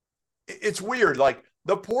 It's weird. Like,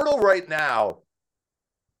 the portal right now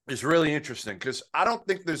is really interesting because I don't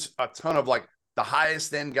think there's a ton of, like, the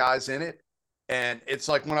highest end guys in it. And it's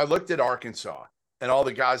like when I looked at Arkansas and all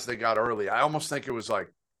the guys they got early, I almost think it was like,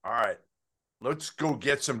 all right, let's go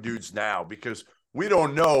get some dudes now because we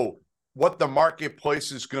don't know what the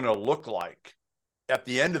marketplace is going to look like at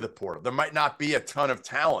the end of the portal. There might not be a ton of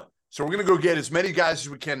talent. So we're going to go get as many guys as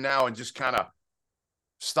we can now and just kind of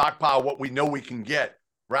stockpile what we know we can get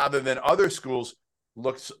rather than other schools.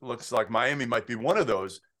 Looks like Miami might be one of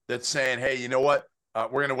those that's saying, hey, you know what?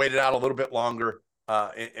 We're going to wait it out a little bit longer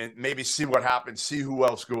and maybe see what happens, see who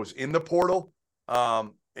else goes in the portal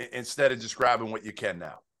instead of just grabbing what you can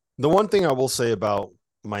now. The one thing I will say about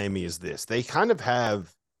Miami is this. They kind of have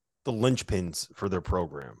the linchpins for their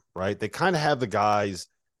program, right? They kind of have the guys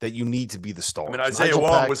that you need to be the stars. I mean, Isaiah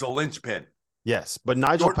Wong was a linchpin. Yes, but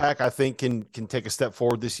Nigel Pack, I think, can take a step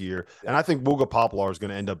forward this year. Yeah. And I think Wooga Poplar is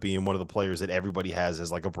going to end up being one of the players that everybody has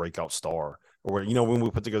as like a breakout star. Or, you know, when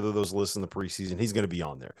we put together those lists in the preseason, he's going to be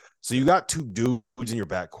on there. So you got two dudes in your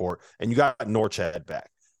backcourt, and you got Norchad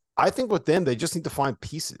back. I think with them, they just need to find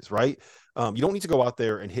pieces, right? You don't need to go out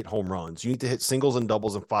there and hit home runs. You need to hit singles and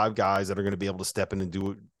doubles and 5 guys that are going to be able to step in and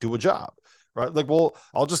do a job, right? Like, well,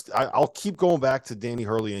 I'll keep going back to Danny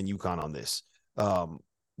Hurley and UConn on this.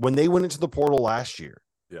 When they went into the portal last year,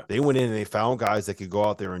 they went in and they found guys that could go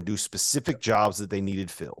out there and do specific jobs that they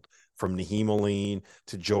needed filled. From Naheem Aline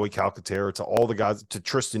to Joey Calcaterra to all the guys, to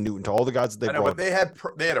Tristan Newton, to all the guys that they brought. But they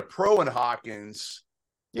had a pro in Hawkins.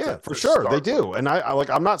 Yeah, for sure. They do. And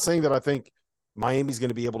I'm not saying that I think Miami's going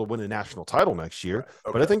to be able to win a national title next year,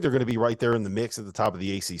 but I think they're going to be right there in the mix at the top of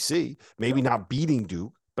the ACC. Maybe not beating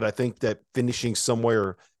Duke, but I think that finishing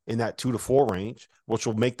somewhere in that 2 to 4 range, which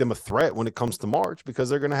will make them a threat when it comes to March, because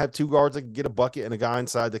they're going to have 2 guards that can get a bucket and a guy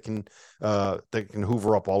inside that can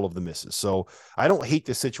hoover up all of the misses. So I don't hate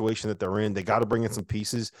the situation that they're in. They got to bring in some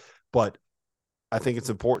pieces, but I think it's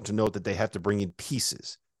important to note that they have to bring in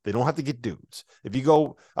pieces. They don't have to get dudes. If you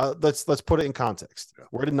go, let's put it in context.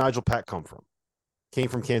 Where did Nigel Pack come from? Came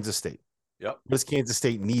from Kansas State. Yep. What does Kansas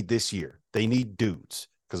State need this year? They need dudes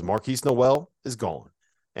because Marquise Noel is gone.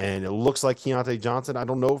 And it looks like Keontae Johnson. I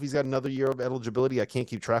don't know if he's got another year of eligibility. I can't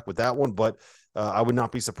keep track with that one, but I would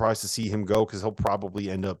not be surprised to see him go because he'll probably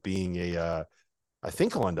end up being I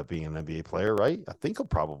think he'll end up being an NBA player, right? I think he'll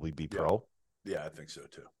probably be pro. Yeah, I think so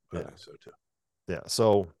too. I think so too. Yeah,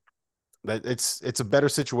 so that it's a better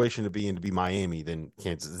situation to be in to be Miami than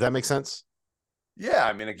Kansas. Does that make sense? Yeah,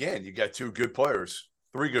 I mean, again, you got 2 good players,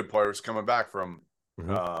 3 good players coming back from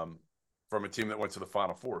a team that went to the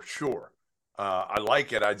Final Four. Sure. I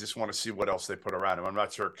like it. I just want to see what else they put around him. I'm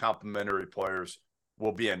not sure complementary players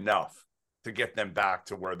will be enough to get them back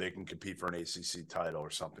to where they can compete for an ACC title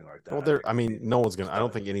or something like that. Well, no one's going to – I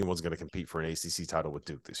don't think anyone's going to compete for an ACC title with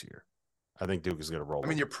Duke this year. I think Duke is going to roll. I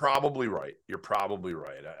mean, you're probably right.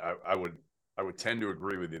 I would tend to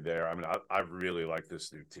agree with you there. I mean, I really like this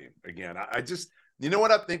Duke team. Again, I just – you know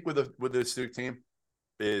what I think with this Duke team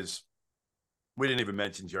is we didn't even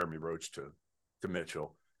mention Jeremy Roach to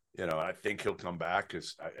Mitchell. You know, I think he'll come back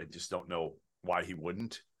because I just don't know why he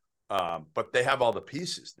wouldn't. But they have all the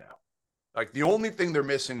pieces now. Like, the only thing they're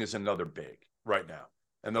missing is another big right now.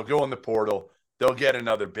 And they'll go in the portal. They'll get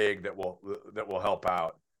another big that will help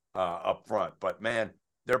out up front. But, man,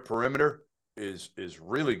 their perimeter is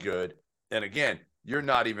really good. And, again, you're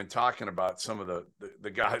not even talking about some of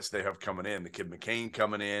the guys they have coming in. The kid McCain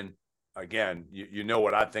coming in. Again, you know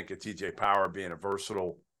what I think of TJ Power being a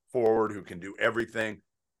versatile forward who can do everything.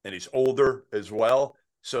 And he's older as well.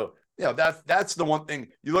 So, you know, that's the one thing.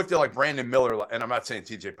 You looked at like Brandon Miller, and I'm not saying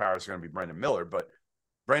TJ Power is going to be Brandon Miller, but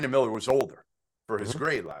Brandon Miller was older for his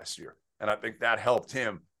grade last year. And I think that helped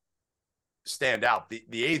him stand out.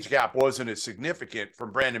 The age gap wasn't as significant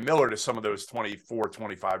from Brandon Miller to some of those 24,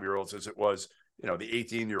 25-year-olds as it was, you know, the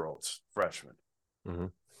 18-year-olds freshmen. Mm-hmm.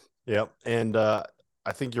 Yep. And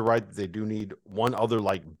I think you're right. They do need one other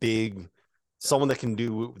like big someone that can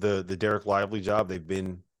do the Derek Lively job. They've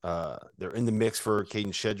been they're in the mix for Caden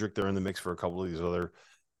Shedrick. They're in the mix for a couple of these other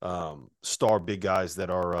star big guys that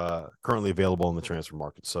are currently available in the transfer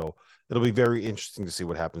market. So it'll be very interesting to see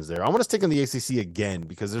what happens there. I want to stick on the ACC again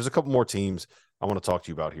because there's a couple more teams I want to talk to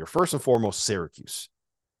you about here. First and foremost, Syracuse.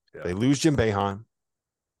 Yeah. They lose Jim Boeheim.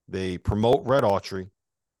 They promote Red Autry.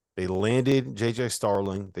 They landed J.J.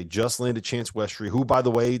 Starling. They just landed Chance Westry, who, by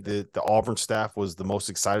the way, the Auburn staff was the most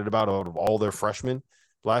excited about out of all their freshmen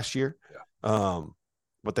last year. Yeah.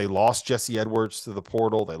 But they lost Jesse Edwards to the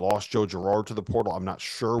portal. They lost Joe Girard to the portal. I'm not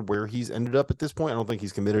sure where he's ended up at this point. I don't think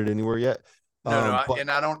he's committed anywhere yet.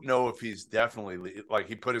 And I don't know if he's definitely like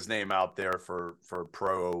he put his name out there for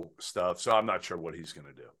pro stuff. So I'm not sure what he's going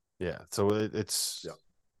to do. Yeah. So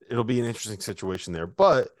it'll be an interesting situation there.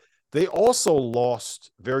 But they also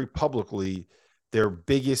lost very publicly their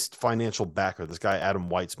biggest financial backer, this guy, Adam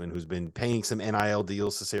Weitzman, who's been paying some NIL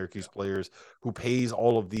deals to Syracuse players, who pays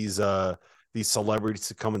all of these celebrities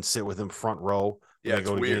to come and sit with him front row when they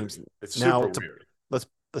go to games. It's super weird.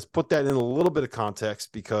 Let's put that in a little bit of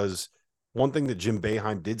context, because one thing that Jim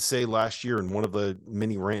Boeheim did say last year in one of the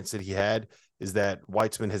mini rants that he had is that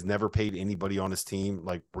Weitzman has never paid anybody on his team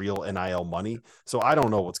like real NIL money. So I don't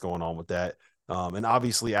know what's going on with that. And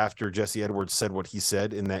obviously after Jesse Edwards said what he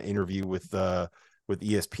said in that interview with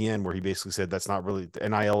ESPN, where he basically said that's not really, the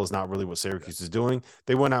NIL is not really what Syracuse is doing,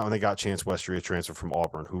 they went out and they got Chance Westry, a transfer from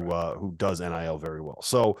Auburn, who does NIL very well.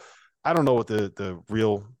 So I don't know what the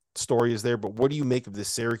real story is there, but what do you make of this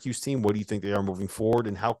Syracuse team? What do you think they are moving forward,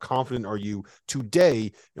 and how confident are you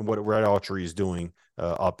today in what Red Autry is doing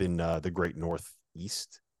up in the great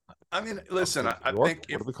Northeast? I mean, listen, I think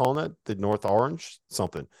what are we calling that? The North Orange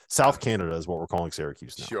something? South Canada is what we're calling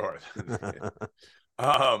Syracuse now. Sure.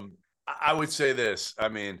 I would say this. I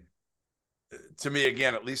mean, to me,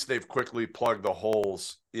 again, at least they've quickly plugged the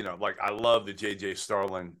holes. You know, like I love the J.J.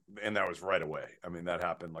 Starling, and that was right away. I mean, that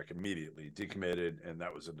happened like immediately, decommitted, and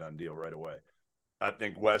that was a done deal right away. I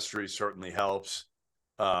think Westry certainly helps.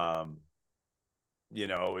 You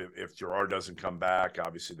know, if Girard doesn't come back,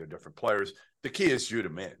 obviously they're different players. The key is Judah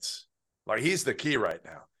Mintz. Like, he's the key right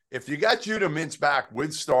now. If you got Judah Mintz back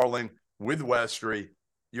with Starling, with Westry,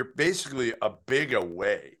 you're basically a big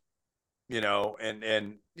away. You know,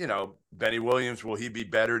 and you know, Benny Williams, will he be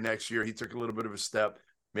better next year? He took a little bit of a step.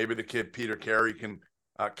 Maybe the kid Peter Carey can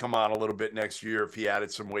come on a little bit next year if he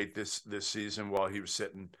added some weight this season while he was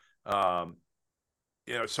sitting.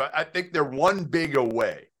 You know, so I think they're one big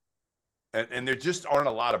away, and there just aren't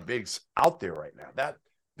a lot of bigs out there right now.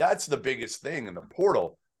 That's the biggest thing in the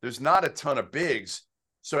portal. There's not a ton of bigs,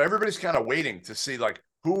 so everybody's kind of waiting to see like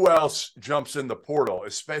who else jumps in the portal,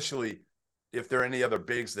 especially if there are any other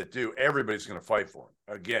bigs that do. Everybody's going to fight for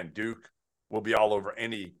him. Again, Duke will be all over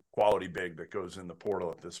any quality big that goes in the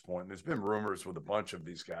portal at this point. And there's been rumors with a bunch of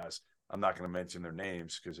these guys. I'm not going to mention their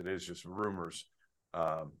names because it is just rumors.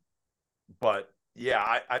 But,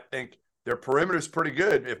 yeah, I think their perimeter is pretty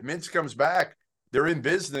good. If Mintz comes back, they're in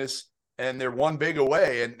business, and they're one big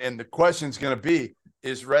away. And the question's going to be,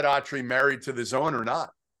 is Red Autry married to the zone or not?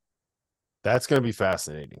 That's going to be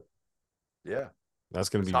fascinating. Yeah. That's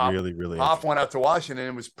going to be really, really interesting. Hoff went out to Washington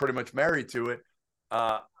and was pretty much married to it.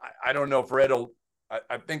 I don't know if Red will –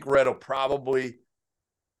 I think Red will probably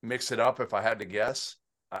mix it up if I had to guess.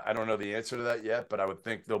 I don't know the answer to that yet, but I would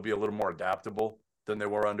think they'll be a little more adaptable than they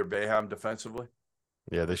were under Boeheim defensively.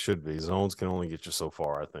 Yeah, they should be. Zones can only get you so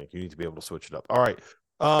far, I think. You need to be able to switch it up. All right.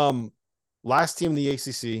 Last team in the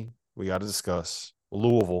ACC we got to discuss,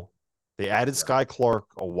 Louisville. They added Sky Clark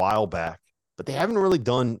a while back, but they haven't really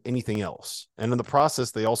done anything else. And in the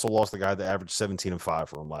process, they also lost the guy that averaged 17-5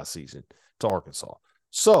 for them last season to Arkansas.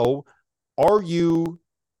 So are you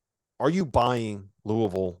buying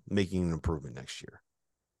Louisville making an improvement next year?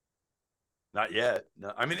 Not yet.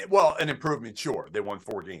 No. I mean, well, an improvement, sure. They won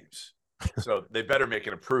 4 games. So they better make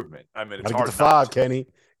an improvement. I mean, it's hard to get to 5, Kenny.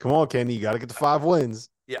 Come on, Kenny. You got to get to 5 wins.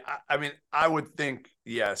 Yeah, I mean, I would think,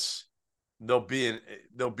 yes, there'll be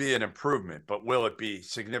an improvement, but will it be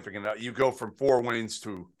significant? You go from 4 wins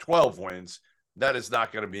to 12 wins, that is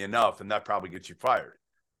not going to be enough, and that probably gets you fired.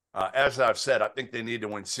 As I've said, I think they need to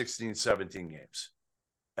win 16, 17 games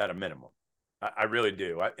at a minimum. I really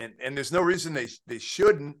do. And there's no reason they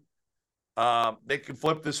shouldn't. They can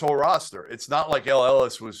flip this whole roster. It's not like L.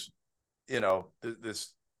 Ellis was,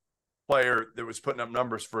 this player that was putting up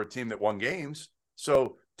numbers for a team that won games.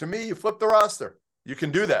 So to me, you flip the roster. You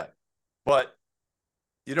can do that. But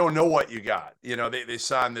you don't know what you got. They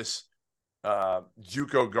signed this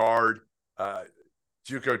JUCO guard,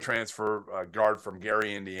 JUCO transfer guard from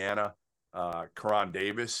Gary, Indiana, Karan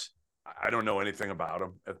Davis. I don't know anything about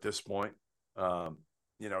him at this point.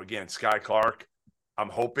 Again, Sky Clark, I'm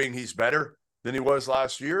hoping he's better than he was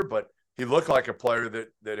last year, but he looked like a player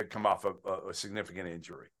that had come off a significant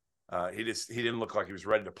injury. He didn't look like he was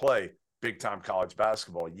ready to play big-time college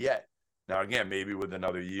basketball yet. Now, again, maybe with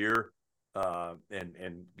another year,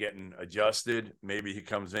 and getting adjusted, maybe he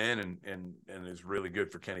comes in and is really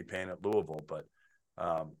good for Kenny Payne at Louisville. But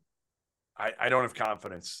I don't have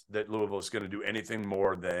confidence that Louisville is going to do anything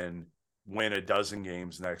more than win a dozen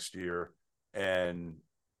games next year and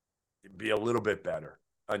be a little bit better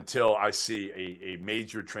until I see a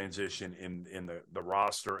major transition in the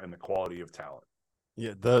roster and the quality of talent.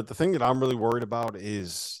 Yeah, the thing that I'm really worried about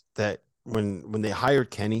is that when they hired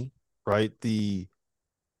Kenny, right, the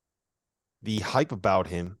hype about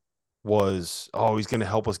him was, oh, he's going to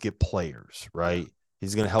help us get players, right?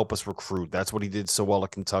 He's going to help us recruit. That's what he did so well at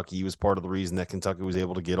Kentucky. He was part of the reason that Kentucky was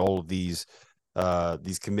able to get all of these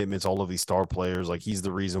commitments, all of these star players. Like, he's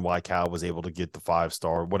the reason why Cal was able to get the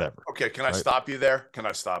 5-star, whatever. Okay, can I stop you there? Can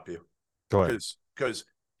I stop you? Go ahead. Because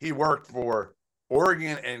he worked for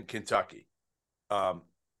Oregon and Kentucky.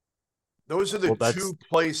 Those are the two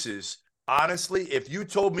places. Honestly, if you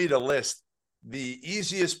told me to list the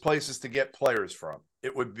easiest places to get players from,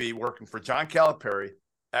 it would be working for John Calipari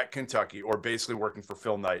at Kentucky or basically working for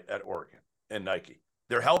Phil Knight at Oregon and Nike.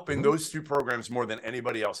 They're helping those two programs more than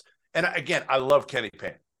anybody else. And again, I love Kenny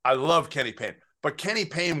Payne. But Kenny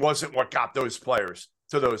Payne wasn't what got those players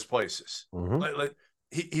to those places.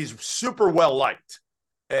 He's super well liked.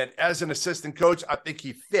 And as an assistant coach, I think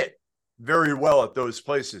he fit very well at those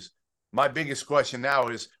places. My biggest question now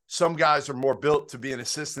is, some guys are more built to be an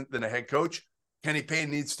assistant than a head coach. Kenny Payne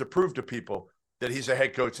needs to prove to people that he's a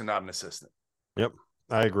head coach and not an assistant. Yep,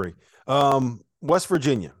 I agree. West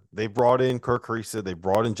Virginia, they brought in Kirk Kriisa. They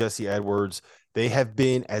brought in Jesse Edwards. They have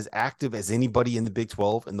been as active as anybody in the Big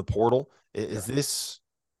 12 in the portal. Is this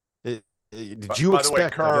 – did you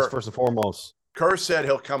expect, I guess, first and foremost? Kerr said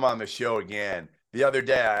he'll come on the show again. The other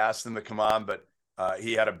day I asked him to come on, but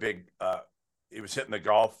he had a big he was hitting the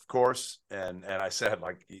golf course, and I said,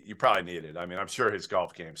 like, you probably need it. I mean, I'm sure his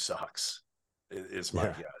golf game sucks, is my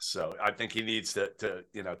guess. So I think he needs to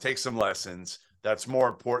take some lessons. That's more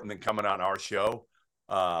important than coming on our show.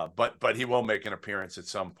 But he will make an appearance at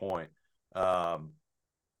some point. I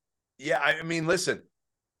mean, listen,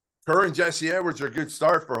 Kerr and Jesse Edwards are a good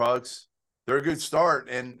start for Hugs. They're a good start,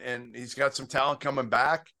 and he's got some talent coming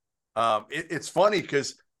back. It's funny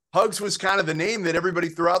because Hugs was kind of the name that everybody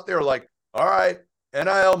threw out there, like, all right,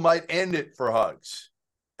 NIL might end it for Hugs.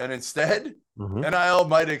 And instead, NIL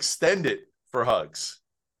might extend it for Hugs.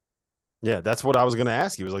 Yeah, that's what I was going to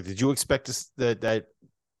ask you. Was like, did you expect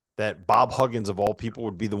that Bob Huggins of all people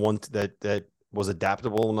would be the one that was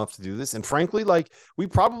adaptable enough to do this? And frankly, like, we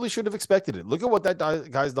probably should have expected it. Look at what that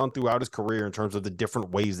guy's done throughout his career in terms of the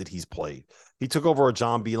different ways that he's played. He took over a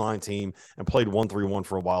John Beeline team and played 1-3-1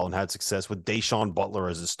 for a while and had success with Deshaun Butler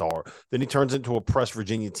as a star. Then he turns into a Press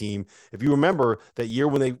Virginia team. If you remember that year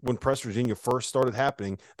when Press Virginia first started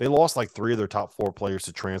happening, they lost like 3 of their top 4 players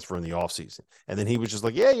to transfer in the offseason. And then he was just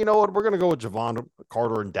like, yeah, you know what? We're going to go with Javon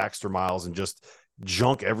Carter and Daxter Miles and just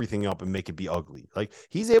junk everything up and make it be ugly. Like,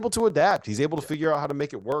 he's able to adapt. He's able to figure out how to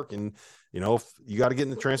make it work. And, if you got to get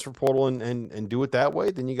in the transfer portal and do it that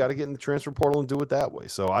way, then you got to get in the transfer portal and do it that way.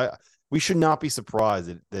 So we should not be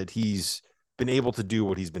surprised that he's been able to do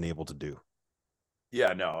what he's been able to do.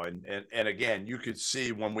 Yeah, no. And again, you could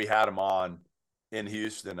see when we had him on in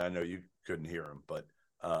Houston, I know you couldn't hear him, but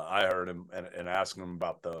I heard him and asking him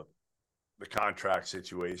about the contract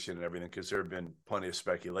situation and everything, because there had been plenty of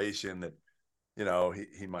speculation that,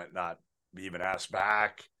 he might not be even asked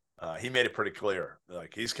back. He made it pretty clear,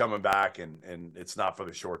 like, he's coming back and it's not for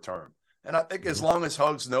the short term. And I think as long as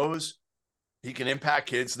Hugs knows he can impact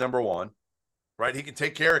kids, number one, right? He can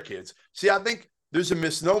take care of kids. See, I think there's a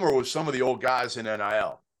misnomer with some of the old guys in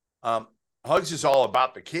NIL. Hugs is all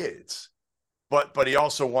about the kids, but he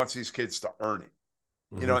also wants these kids to earn it.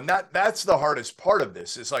 And that's the hardest part of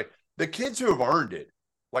this. It's like the kids who have earned it,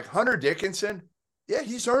 like Hunter Dickinson. Yeah,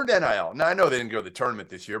 he's earned NIL. Now, I know they didn't go to the tournament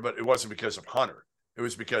this year, but it wasn't because of Hunter. It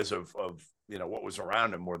was because of what was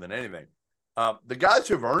around him more than anything. The guys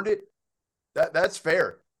who have earned it, that's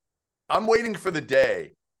fair. I'm waiting for the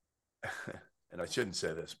day, and I shouldn't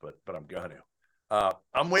say this, but I'm going to.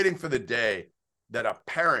 I'm waiting for the day that a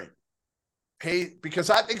parent because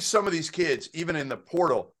I think some of these kids, even in the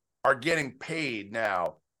portal, are getting paid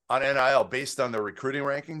now on NIL based on their recruiting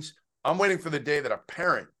rankings. I'm waiting for the day that a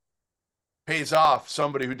parent pays off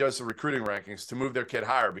somebody who does the recruiting rankings to move their kid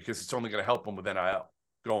higher, because it's only going to help them with NIL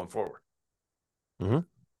going forward.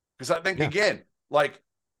 Because I think, again, like,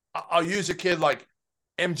 I'll use a kid like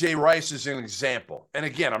MJ Rice as an example. And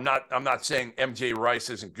again, I'm not saying MJ Rice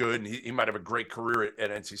isn't good, and he might have a great career at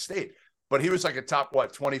NC State, but he was like a top,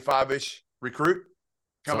 25-ish recruit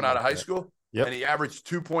coming out of high school. Yep. And he averaged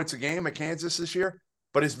 2 points a game at Kansas this year.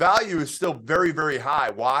 But his value is still very, very high.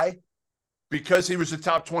 Why? Because he was a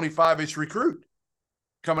top 25-ish recruit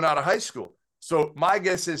coming out of high school. So my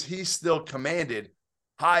guess is he still commanded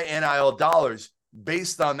high NIL dollars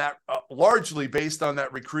based on that, largely based on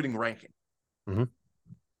that recruiting ranking. Mm-hmm.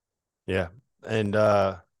 Yeah. And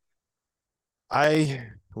I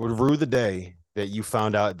would rue the day that you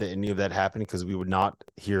found out that any of that happened, because we would not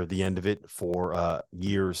hear the end of it for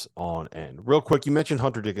years on end. Real quick, you mentioned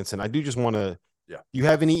Hunter Dickinson. I do just want to, do you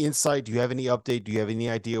have any insight? Do you have any update? Do you have any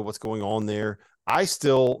idea what's going on there? I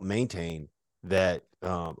still maintain that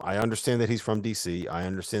I understand that he's from DC. I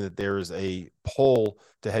understand that there is a pull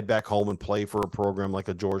to head back home and play for a program like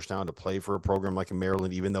a Georgetown, to play for a program like a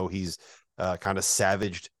Maryland, even though he's kind of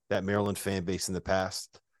savaged that Maryland fan base in the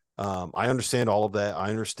past. I understand all of that. I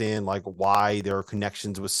understand like why there are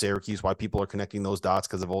connections with Syracuse, why people are connecting those dots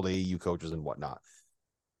because of old AAU coaches and whatnot.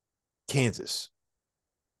 Kansas.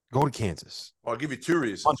 Go to Kansas. I'll give you two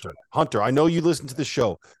reasons. Hunter, I know you listen to the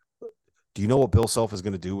show. Do you know what Bill Self is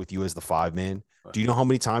going to do with you as the 5-man? Do you know how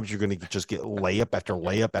many times you're going to just get layup after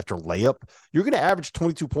layup after layup? You're going to average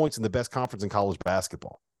 22 points in the best conference in college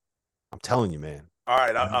basketball. I'm telling you, man. All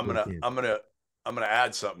right, I'm gonna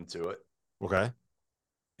add something to it. Okay.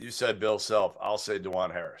 You said Bill Self. I'll say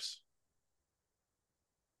DeJuan Harris.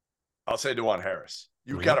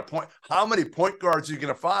 You've got a point. How many point guards are you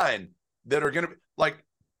going to find that are going to be like?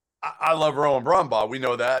 I love Rowan Brumbaugh. We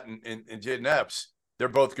know that, and Jaden Epps. They're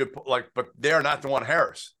both good. But they are not DeJuan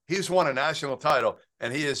Harris. He's won a national title,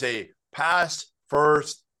 and he is a pass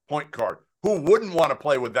first point guard. Who wouldn't want to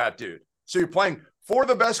play with that dude? So you're playing for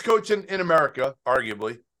the best coach in America,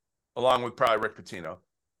 arguably, along with probably Rick Pitino,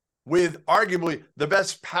 with arguably the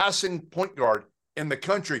best passing point guard in the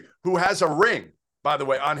country, who has a ring, by the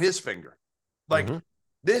way, on his finger. Like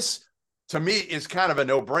this, to me, is kind of a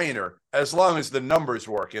no-brainer as long as the numbers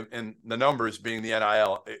work, and the numbers being the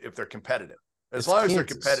NIL, if they're competitive. As long as they're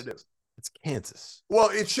competitive. It's Kansas. Well,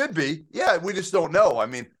 it should be. Yeah, we just don't know. I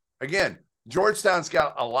mean, again, Georgetown's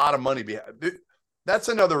got a lot of money behind. That's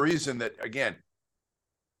another reason that, again,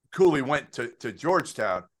 Cooley went to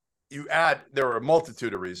Georgetown. There were a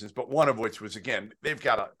multitude of reasons, but one of which was, again, they've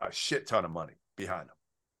got a shit ton of money behind them.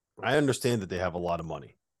 I understand that they have a lot of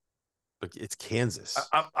money, but it's Kansas.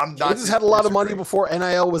 I'm not. Kansas had a lot of money before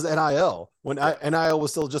NIL was NIL, when NIL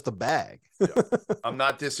was still just a bag. I'm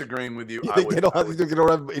not disagreeing with you. You think they don't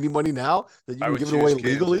have any money now that you can give it away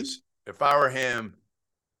legally? Kansas. If I were him,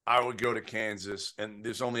 I would go to Kansas. And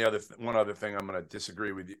there's only one other thing I'm going to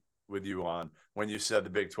disagree with you on. When you said the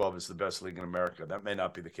Big 12 is the best league in America, that may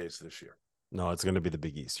not be the case this year. No, it's going to be the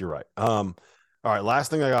Big East. You're right. All right, last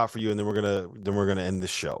thing I got for you, and then we're gonna end this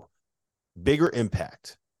show. Bigger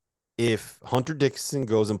impact if Hunter Dickinson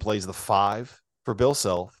goes and plays the 5 for Bill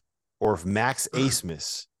Self, or if Max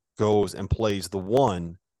Asmus goes and plays the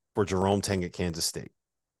 1 for Jerome Tang at Kansas State.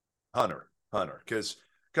 Hunter, because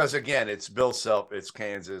again, it's Bill Self, it's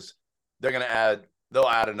Kansas. They'll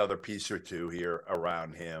add another piece or two here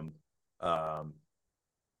around him.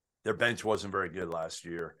 Their bench wasn't very good last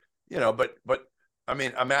year, but I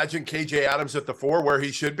mean, imagine KJ Adams at the 4 where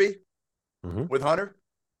he should be with Hunter.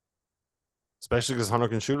 Especially because Hunter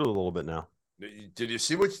can shoot it a little bit now. Did you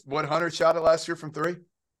see what Hunter shot at last year from 3?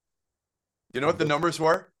 You know what the numbers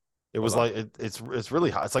were? It was it's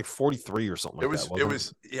really high. It's like 43 or something.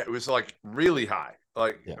 It was like really high.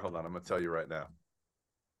 Like, hold on, I'm gonna tell you right now.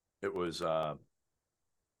 It was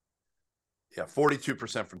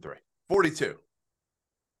 42% from 3. 42.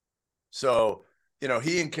 So,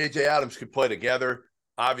 he and KJ Adams could play together.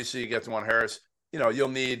 Obviously, you get DeJuan Harris. You'll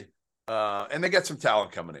need and they got some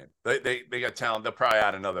talent coming in. They got talent. They'll probably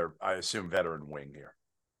add another, I assume, veteran wing here.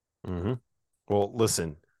 Well,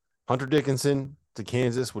 listen, Hunter Dickinson to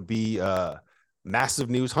Kansas would be massive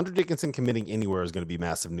news. Hunter Dickinson committing anywhere is going to be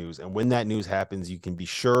massive news. And when that news happens, you can be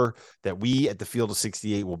sure that we at the Field of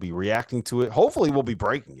 68 will be reacting to it. Hopefully, we'll be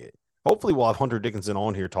breaking it. Hopefully, we'll have Hunter Dickinson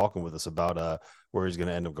on here talking with us about where he's going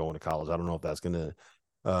to end up going to college. I don't know if that's going to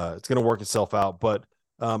it's going to work itself out, but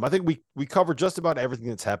I think we covered just about everything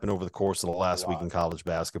that's happened over the course of the last week in college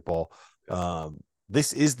basketball.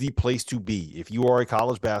 This is the place to be. If you are a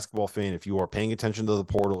college basketball fan, if you are paying attention to the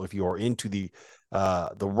portal, if you are into the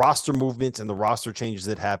roster movements and the roster changes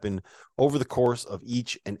that happen over the course of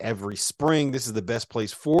each and every spring, this is the best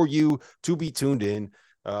place for you to be tuned in.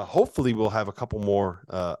 Hopefully we'll have a couple more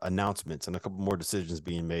announcements and a couple more decisions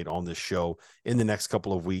being made on this show in the next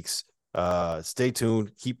couple of weeks. Stay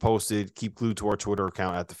tuned, keep posted, keep glued to our Twitter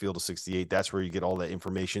account at the Field of 68. That's where you get all that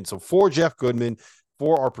information. So for Jeff Goodman,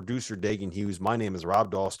 for our producer Dagan Hughes, my name is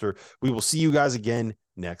Rob Doster. We will see you guys again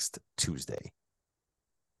next Tuesday.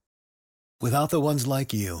 Without the ones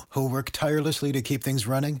like you who work tirelessly to keep things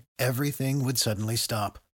running, everything would suddenly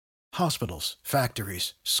stop. Hospitals,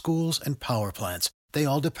 factories, schools, and power plants, they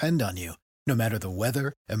all depend on you. No matter the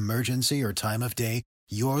weather, emergency, or time of day,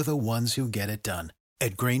 you're the ones who get it done.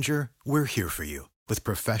 At Grainger, we're here for you with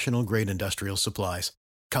professional-grade industrial supplies.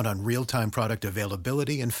 Count on real-time product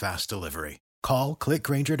availability and fast delivery. Call, click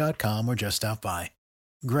Grainger.com, or just stop by.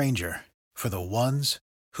 Grainger, for the ones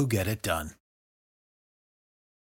who get it done.